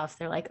gets tough.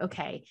 They're like,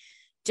 okay,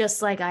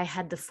 just like I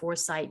had the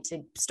foresight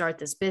to start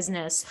this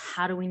business,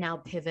 how do we now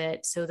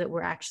pivot so that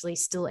we're actually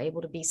still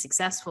able to be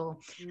successful?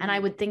 And I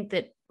would think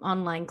that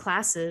online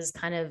classes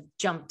kind of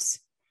jumped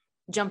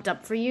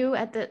up for you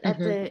in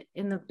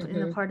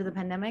the part of the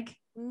pandemic.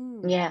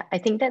 Yeah, I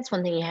think that's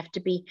one thing. You have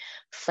to be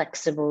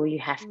flexible. You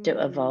have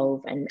to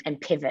evolve and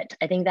pivot.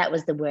 I think that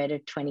was the word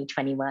of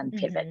 2021,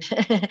 pivot.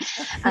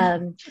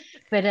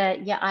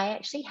 I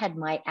actually had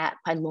my app.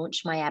 I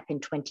launched my app in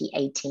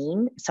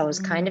 2018. So I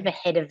was kind of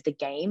ahead of the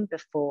game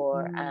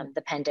before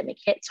the pandemic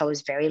hit. So I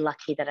was very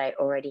lucky that I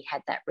already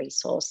had that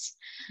resource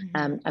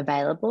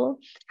available.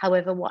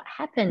 However, what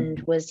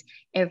happened was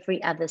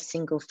every other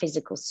single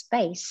physical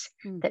space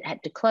that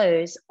had to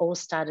close all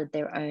started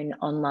their own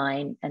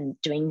online and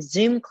doing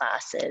Zoom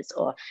classes,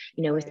 or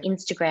with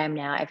Instagram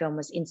now, everyone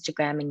was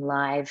Instagramming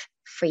live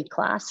free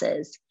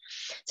classes.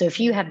 So if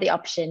you have the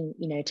option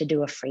to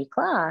do a free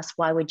class,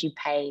 why would you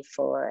pay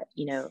for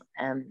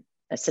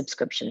a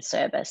subscription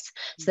service?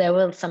 So there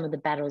were some of the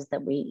battles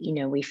that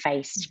we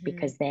faced,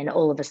 because then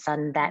all of a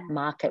sudden that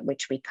market,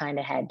 which we kind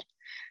of had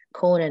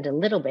cornered a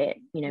little bit,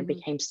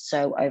 became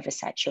so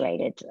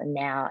oversaturated, and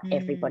now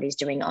everybody's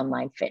doing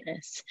online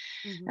fitness.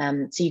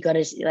 So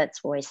let's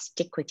always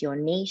stick with your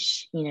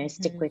niche,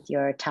 stick with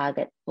your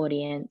target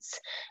audience,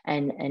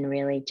 and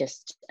really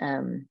just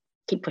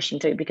keep pushing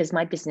through, because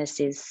my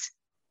business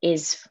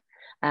is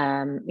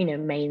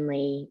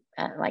mainly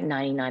like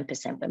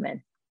 99%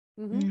 women.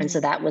 And so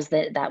that was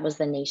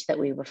the niche that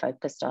we were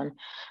focused on,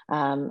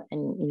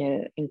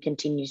 and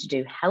continue to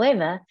do.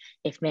 However,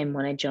 if men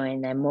want to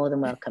join, they're more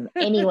than welcome.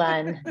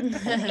 Anyone,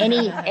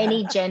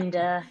 any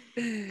gender.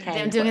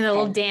 Them doing the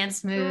little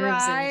dance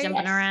moves and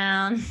jumping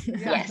around.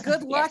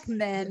 Good luck,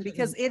 men,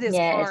 because it is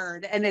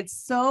hard and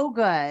it's so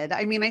good.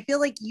 I mean, I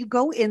feel like you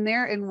go in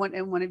there in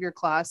one of your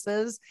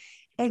classes,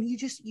 and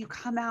you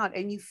come out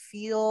and you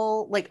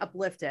feel like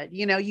uplifted,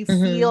 you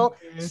feel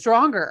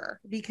stronger,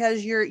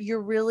 because you're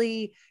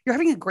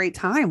having a great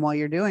time while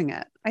you're doing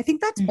it. I think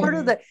that's part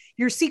of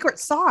your secret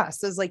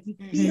sauce, is like, you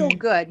feel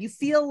good. You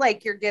feel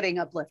like you're getting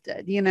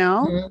uplifted,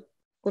 Well,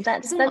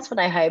 that's what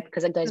I hope,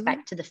 because it goes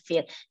back to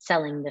the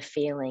selling the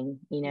feeling,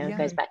 it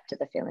goes back to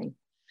the feeling.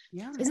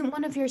 Yeah. Isn't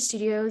one of your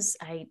studios,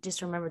 I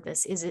just remembered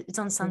this, it's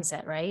on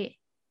Sunset, right?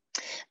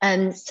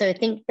 So I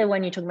think the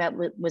one you're talking about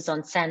was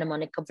on Santa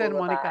Monica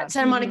Boulevard.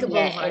 Santa Monica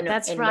Boulevard.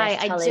 That's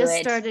right. I just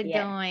started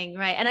going,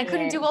 right. And I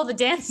couldn't do all the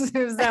dance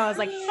moves. I was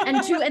like,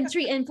 and 2 and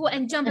 3 and 4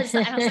 and jump. And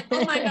I was like,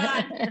 oh my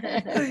God.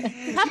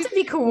 You have to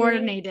be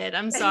coordinated.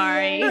 I'm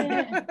sorry.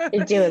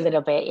 You do a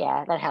little bit.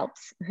 Yeah, that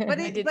helps. But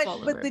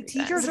the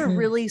teachers are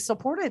really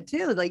supported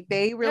too. Like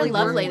they're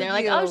lovely. They're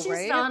like, oh,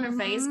 she's on her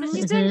face, but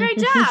she's doing a great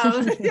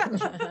job.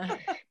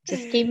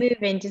 Just keep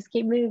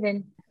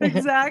moving.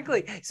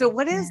 Exactly. So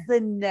what is the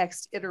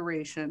next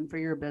iteration for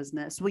your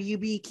business? Will you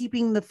be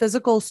keeping the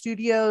physical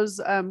studios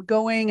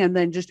going and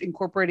then just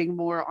incorporating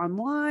more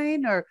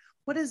online, or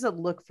what does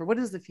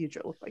the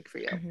future look like for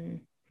you?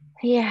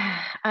 Yeah,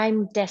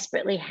 I'm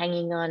desperately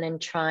hanging on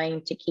and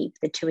trying to keep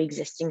the 2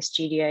 existing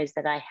studios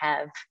that I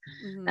have.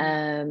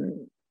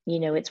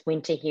 it's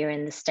winter here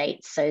in the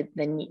States. So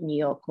the New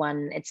York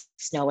one, it's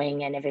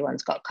snowing and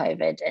everyone's got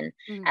COVID, and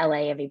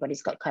LA,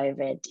 everybody's got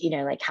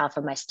COVID, like half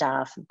of my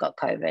staff have got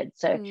COVID.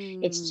 So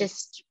it's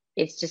just,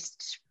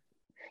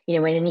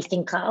 when you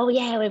think, oh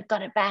yeah, we've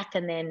got it back.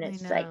 And then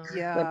it's like,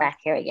 we're back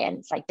here again.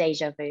 It's like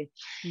deja vu,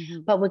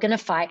 but we're going to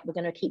fight. We're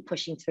going to keep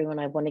pushing through. And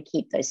I want to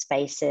keep those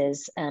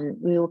spaces.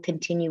 We will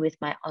continue with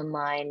my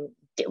online,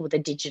 with the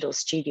digital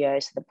studio,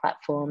 so the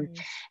platform,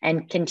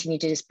 and continue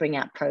to just bring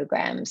out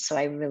programs. So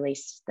I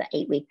released the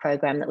 8-week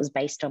program that was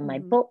based on my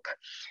book.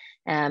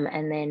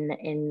 And then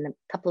in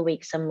a couple of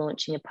weeks, I'm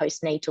launching a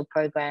postnatal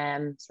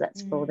program. So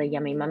that's for all the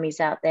yummy mummies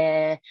out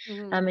there.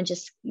 And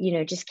just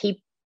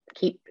keep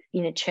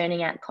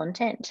churning out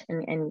content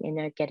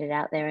and get it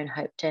out there, and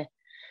hope to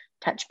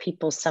touch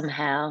people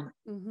somehow.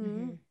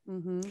 Can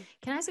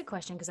I ask a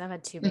question? Because I've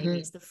had 2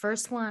 babies. The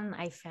first one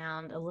I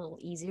found a little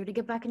easier to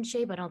get back in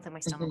shape. I don't think my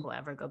stomach will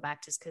ever go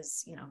back, just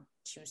because,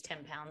 she was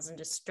 10 pounds and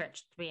just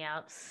stretched me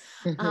out.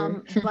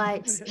 But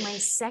my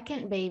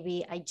second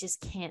baby, I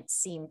just can't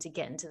seem to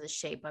get into the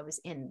shape I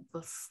was in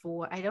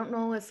before. I don't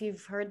know if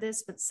you've heard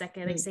this, but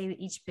they say that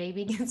each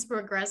baby gets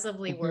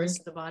progressively worse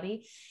to the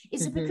body.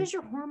 Is it because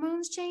your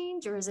hormones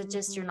change, or is it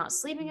just you're not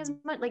sleeping as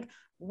much? Like,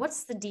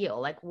 what's the deal?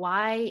 Like,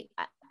 why?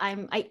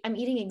 I'm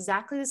eating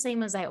exactly the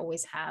same as I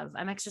always have.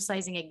 I'm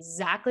exercising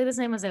exactly the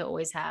same as I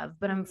always have,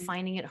 but I'm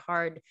finding it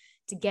hard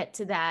to get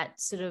to that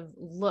sort of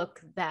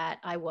look that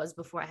I was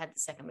before I had the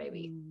second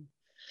baby.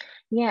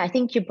 Yeah, I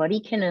think your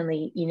body can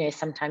only,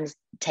 sometimes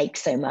take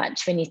so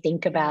much. When you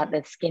think about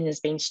the skin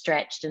has been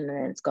stretched and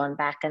then it's gone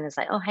back, and it's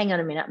like, oh, hang on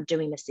a minute, I'm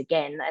doing this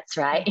again. That's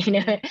right.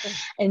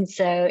 And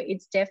so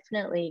it's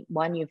definitely,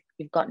 one, you've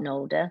gotten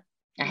older.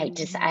 I hate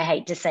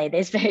to say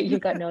this, but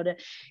you've gotten older.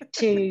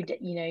 2,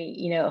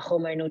 a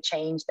hormonal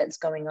change that's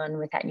going on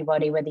within your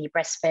body, whether you're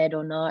breastfed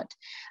or not.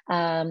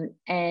 3,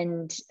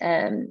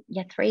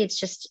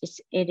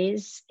 it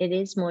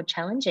is more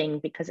challenging,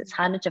 because it's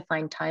harder to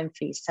find time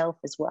for yourself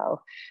as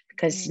well,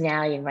 because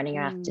now you're running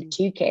after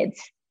 2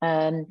 kids.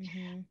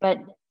 But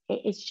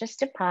it's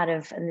just a part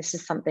of, and this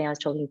is something I was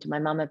talking to my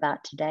mum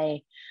about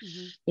today,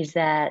 is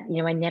that,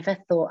 I never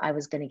thought I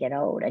was going to get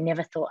old. I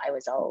never thought I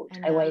was old.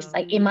 I always,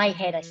 like, in my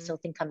head, I still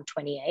think I'm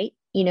 28,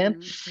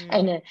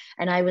 and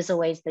I was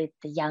always the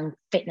young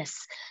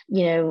fitness,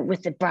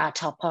 with the bra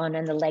top on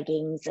and the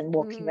leggings and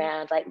walking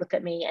around, like, look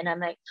at me. And I'm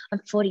like, I'm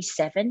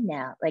 47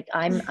 now. Like,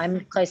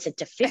 I'm closer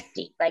to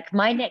 50. Like,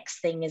 my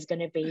next thing is going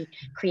to be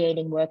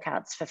creating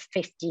workouts for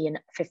 50 and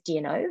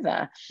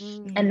over.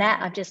 And that,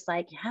 I'm just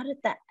like, how did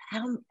that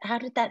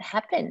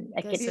happen?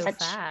 Like, it's so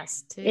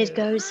fast too. It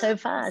goes so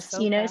fast, so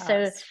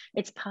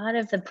it's part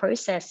of the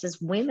process as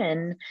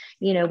women.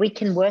 We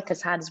can work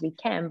as hard as we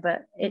can,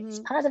 but it's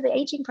part of the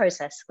aging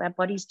process. Our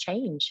bodies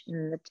change,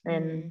 and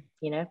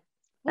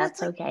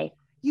that's okay.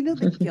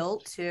 The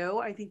guilt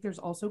too. I think there's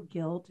also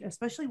guilt,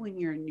 especially when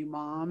you're a new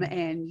mom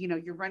and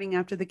you're running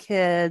after the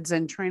kids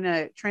and trying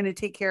to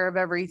take care of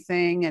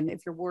everything, and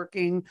if you're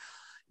working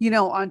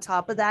on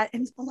top of that.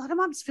 And a lot of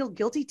moms feel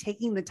guilty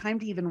taking the time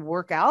to even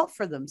work out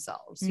for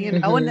themselves,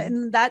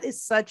 and that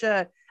is such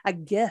a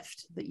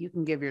gift that you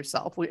can give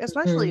yourself,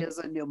 especially as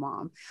a new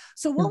mom.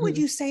 So what would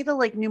you say to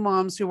like new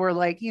moms who are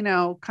like,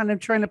 kind of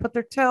trying to put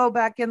their toe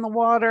back in the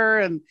water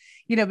and,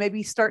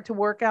 maybe start to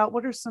work out?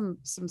 What are some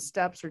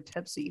steps or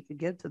tips that you could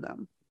give to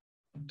them?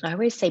 I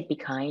always say, be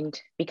kind,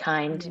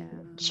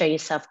 show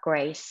yourself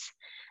grace.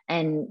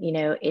 And,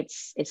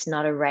 it's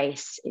not a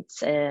race.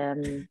 It's,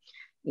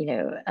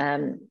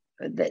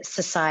 the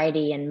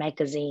society and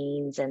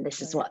magazines, and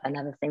this is what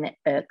another thing that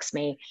irks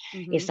me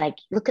is, like,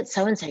 look at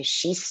so and so,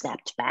 she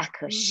snapped back,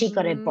 or she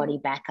got her body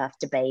back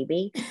after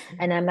baby.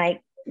 And I'm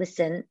like,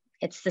 listen,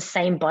 it's the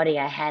same body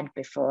I had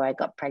before I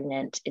got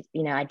pregnant.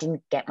 I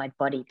didn't get my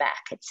body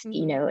back. It's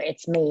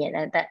it's me.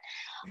 And that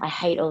I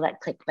hate all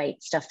that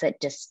clickbait stuff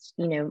that just,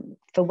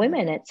 for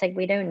women, it's like,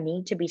 we don't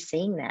need to be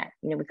seeing that.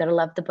 We've got to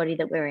love the body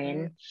that we're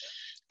in.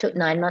 Took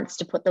 9 months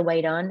to put the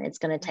weight on. It's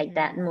going to take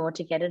that and more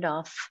to get it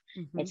off.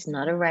 It's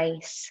not a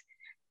race.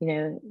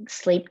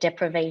 Sleep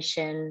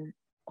deprivation,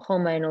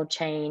 hormonal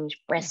change,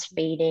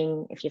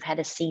 breastfeeding, if you've had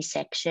a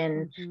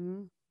C-section,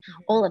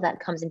 all of that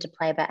comes into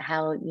play about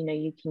how,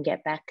 you can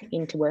get back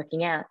into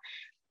working out.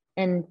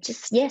 And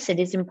just, yes, it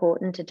is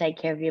important to take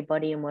care of your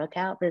body and work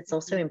out, but it's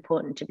also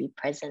important to be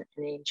present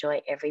and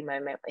enjoy every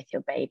moment with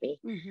your baby,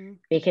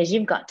 because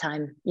you've got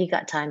time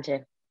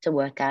to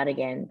work out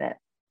again. But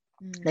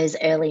those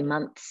early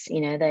months,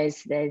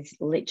 there's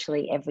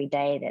literally every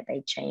day that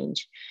they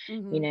change,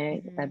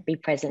 be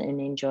present and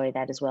enjoy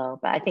that as well.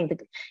 But I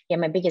think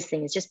my biggest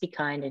thing is just be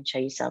kind and show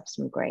yourself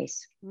some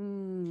grace.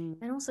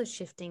 And also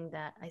shifting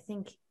that, I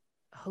think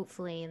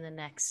hopefully in the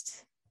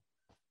next,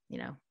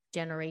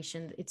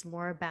 generation, it's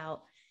more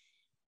about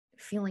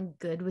feeling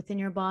good within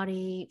your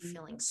body,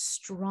 feeling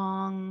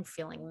strong,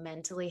 feeling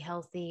mentally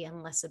healthy,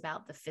 and less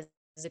about the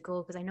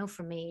physical. Because I know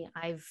for me,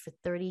 I've for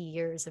 30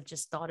 years have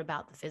just thought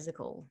about the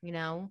physical,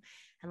 and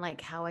like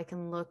how I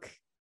can look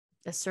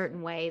a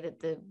certain way that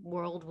the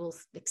world will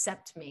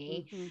accept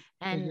me.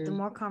 And the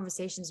more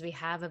conversations we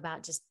have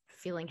about just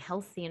feeling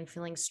healthy and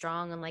feeling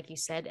strong, and like you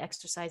said,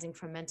 exercising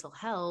for mental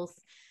health,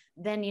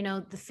 then, you know,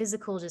 the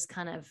physical just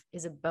kind of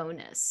is a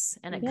bonus,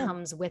 and it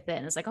comes with it.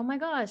 And it's like, oh my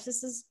gosh,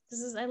 this is,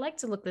 I like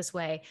to look this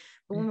way.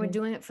 But when we're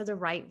doing it for the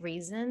right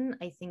reason,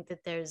 I think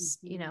that there's,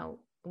 you know,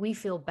 we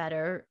feel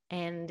better,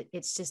 and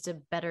it's just a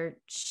better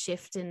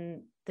shift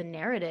in the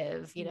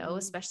narrative, you know,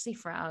 especially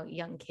for our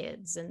young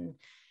kids. And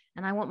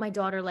I want my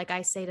daughter, like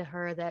I say to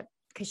her, that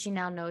because she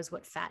now knows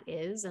what fat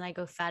is, and I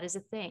go, fat is a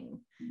thing.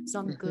 So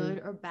I'm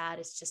good or bad,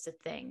 it's just a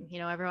thing. You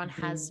know, everyone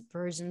has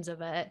versions of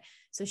it.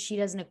 So she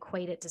doesn't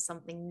equate it to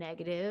something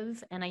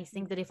negative. And I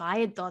think that if I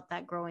had thought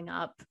that growing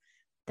up,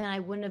 then I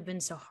wouldn't have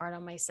been so hard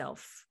on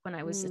myself when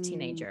I was a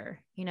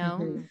teenager, you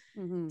know?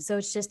 So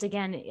it's just,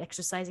 again,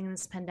 exercising in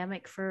this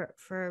pandemic for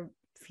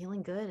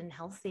feeling good and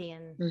healthy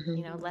and,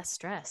 you know, less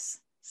stress.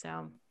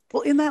 So,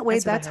 well, in that way,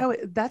 that's how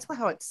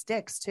it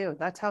sticks too.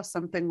 That's how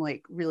something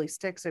like really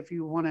sticks. If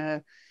you want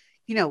to,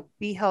 you know,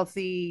 be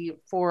healthy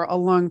for a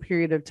long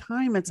period of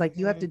time, it's like,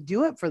 you have to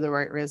do it for the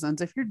right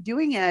reasons. If you're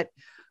doing it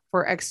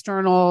for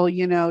external,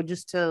 you know,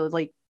 just to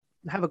like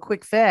have a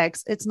quick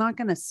fix, it's not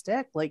going to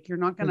stick. Like, you're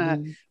not going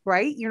to,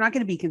 right? You're not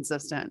going to be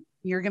consistent.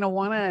 You're going to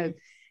want to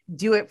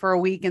do it for a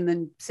week and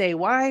then say,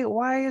 why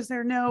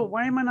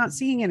am I not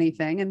seeing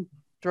anything, and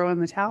throw in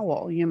the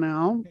towel, you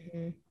know?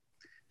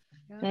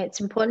 Yeah,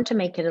 it's important to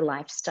make it a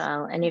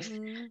lifestyle. And if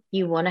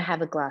you want to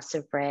have a glass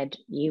of bread,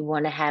 you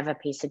want to have a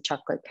piece of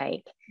chocolate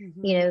cake,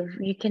 you know,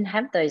 you can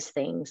have those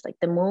things. Like,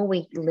 the more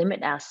we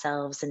limit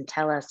ourselves and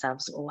tell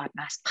ourselves, oh, I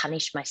must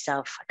punish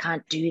myself, I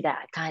can't do that,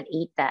 I can't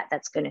eat that,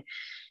 that's going to,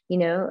 you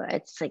know,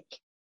 it's like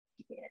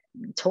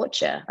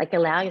torture. Like,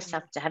 allow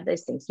yourself to have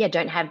those things. Yeah,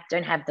 don't have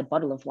the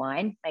bottle of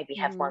wine, maybe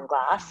have one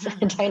glass.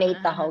 Don't eat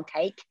the whole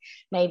cake,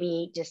 maybe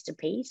eat just a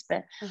piece,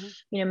 but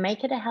you know,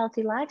 make it a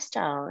healthy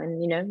lifestyle.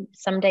 And you know,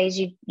 some days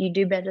you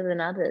do better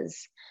than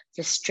others.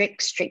 It's a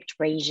strict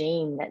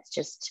regime that's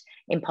just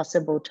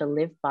impossible to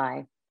live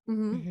by.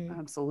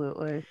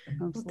 Absolutely.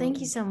 Well, thank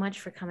you so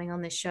much for coming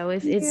on this show.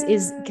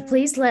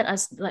 Please let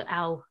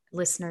our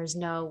listeners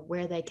know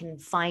where they can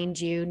find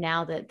you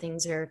now that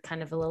things are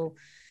kind of a little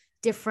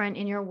different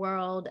in your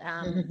world.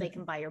 They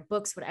can buy your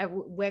books, whatever.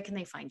 Where can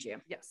they find you?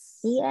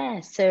 Yeah,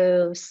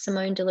 so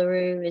Simone De La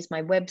Rue is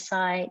my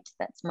website.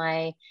 That's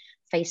my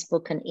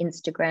Facebook and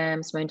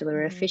Instagram, Simone De La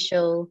Rue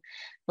Official.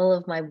 All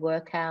of my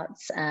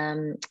workouts,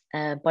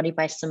 Body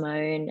by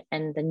Simone,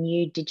 and the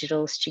new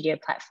digital studio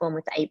platform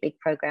with the 8-week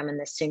program and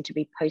the soon to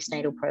be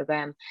postnatal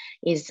program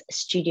is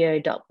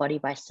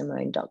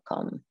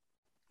studio.bodybysimone.com.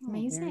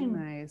 Amazing. Very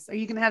nice. Are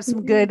you going to have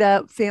some good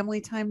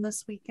family time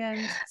this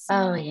weekend?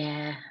 Oh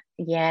yeah.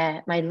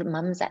 My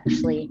mum's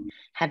actually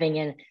having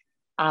an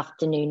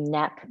afternoon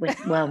nap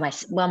while my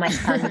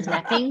son's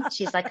napping.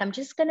 She's like, I'm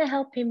just going to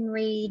help him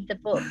read the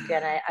book,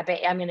 and I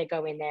bet I'm going to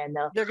go in there and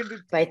they're going to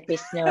both be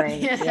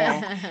snoring.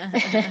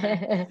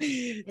 Yeah.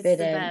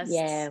 But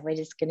yeah, we're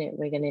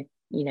going to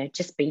you know,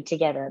 just be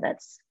together.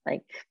 That's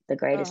like the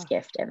greatest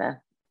gift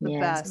ever. The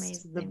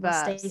best. The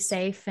best. Well, stay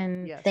safe,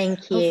 and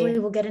thank you. Hopefully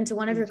we'll get into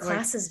one of your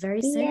classes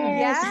very soon.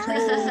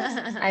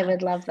 Yes. I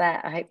would love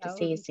that. I hope to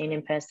see you soon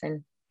in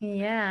person.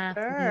 Yeah.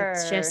 Sure.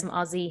 Share some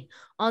Aussie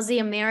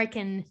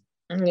American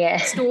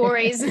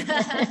stories. You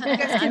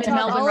guys can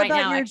talk all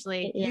about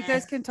You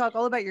guys can talk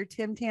all about your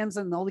Tim Tams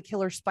and all the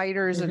killer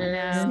spiders and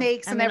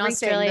snakes and everything.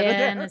 Australia,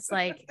 and it's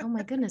like, oh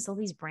my goodness, all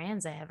these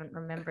brands I haven't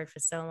remembered for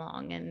so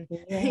long. And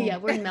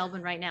we're in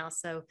Melbourne right now,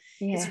 so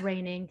it's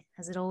raining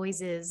as it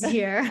always is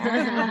here.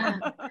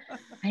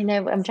 I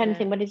know. I'm trying to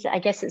think. What is it? I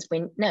guess it's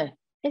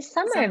it's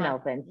summer in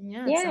Melbourne.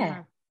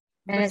 Yeah.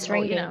 And it's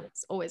raining. You know,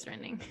 it's always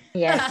raining.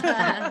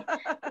 Yes.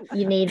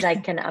 You need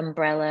like an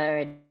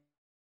umbrella, a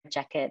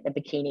jacket, a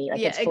bikini.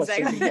 Like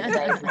exactly.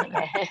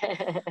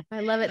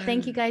 I love it.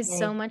 Thank you guys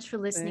so much for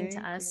listening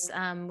to us.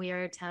 We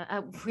are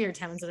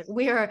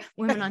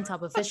Women on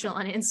Top Official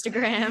on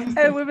Instagram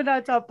and Women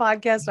on Top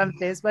Podcast on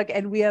Facebook,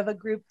 and we have a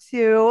group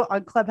too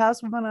on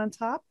Clubhouse, Women on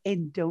Top.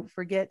 And don't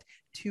forget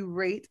to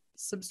rate,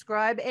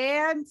 subscribe,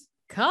 and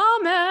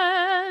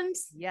comment.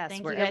 Yes,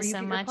 thank you guys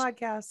so much.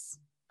 Podcasts.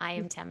 I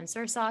am Tammin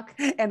Sursock.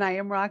 And I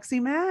am Roxy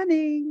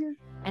Manning.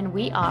 And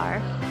we are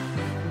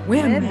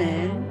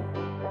Women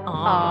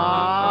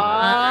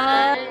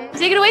on.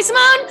 Take it away,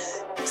 Simone.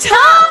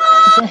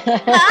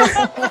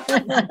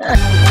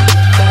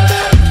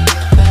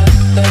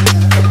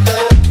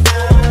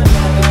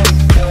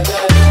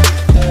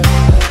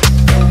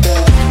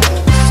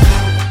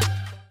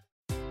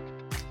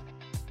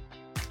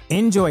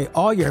 Enjoy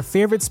all your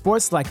favorite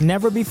sports like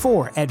never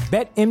before at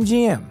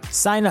BetMGM.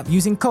 Sign up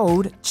using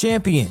code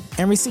CHAMPION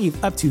and receive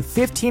up to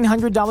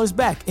 $1,500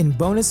 back in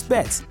bonus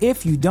bets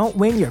if you don't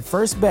win your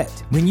first bet.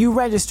 When you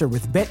register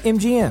with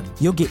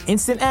BetMGM, you'll get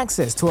instant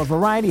access to a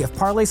variety of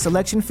parlay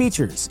selection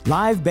features,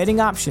 live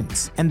betting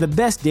options, and the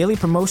best daily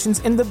promotions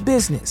in the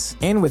business.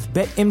 And with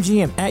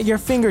BetMGM at your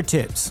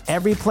fingertips,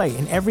 every play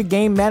and every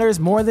game matters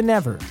more than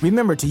ever.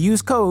 Remember to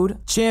use code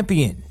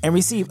CHAMPION and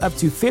receive up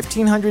to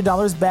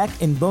 $1,500 back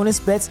in bonus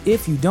bets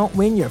if you don't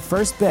win your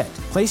first bet.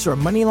 Place your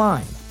money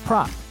line,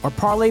 prop, or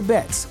parlay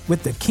bets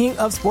with the king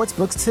of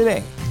sportsbooks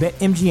today.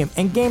 BetMGM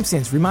and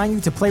GameSense remind you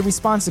to play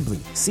responsibly.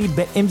 See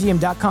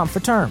BetMGM.com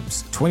for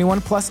terms.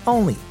 21 plus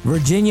only.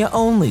 Virginia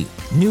only.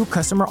 New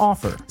customer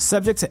offer.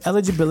 Subject to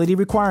eligibility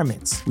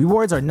requirements.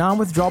 Rewards are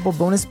non-withdrawable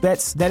bonus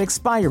bets that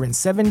expire in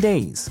 7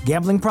 days.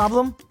 Gambling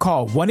problem?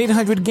 Call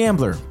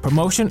 1-800-GAMBLER.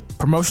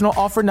 Promotional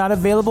offer not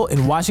available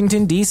in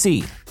Washington,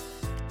 D.C.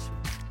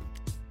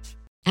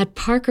 At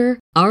Parker,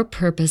 our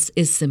purpose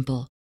is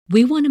simple.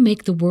 We want to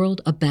make the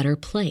world a better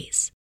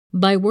place.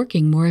 By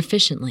working more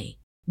efficiently,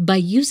 by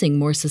using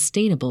more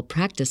sustainable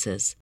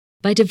practices,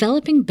 by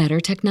developing better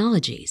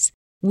technologies,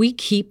 we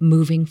keep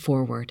moving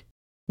forward.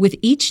 With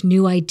each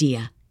new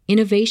idea,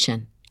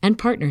 innovation, and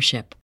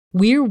partnership,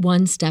 we're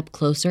one step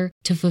closer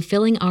to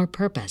fulfilling our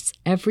purpose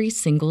every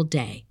single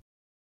day.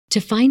 To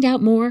find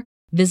out more,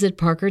 visit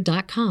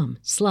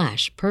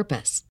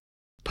parker.com/purpose.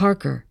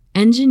 Parker,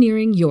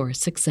 engineering your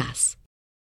success.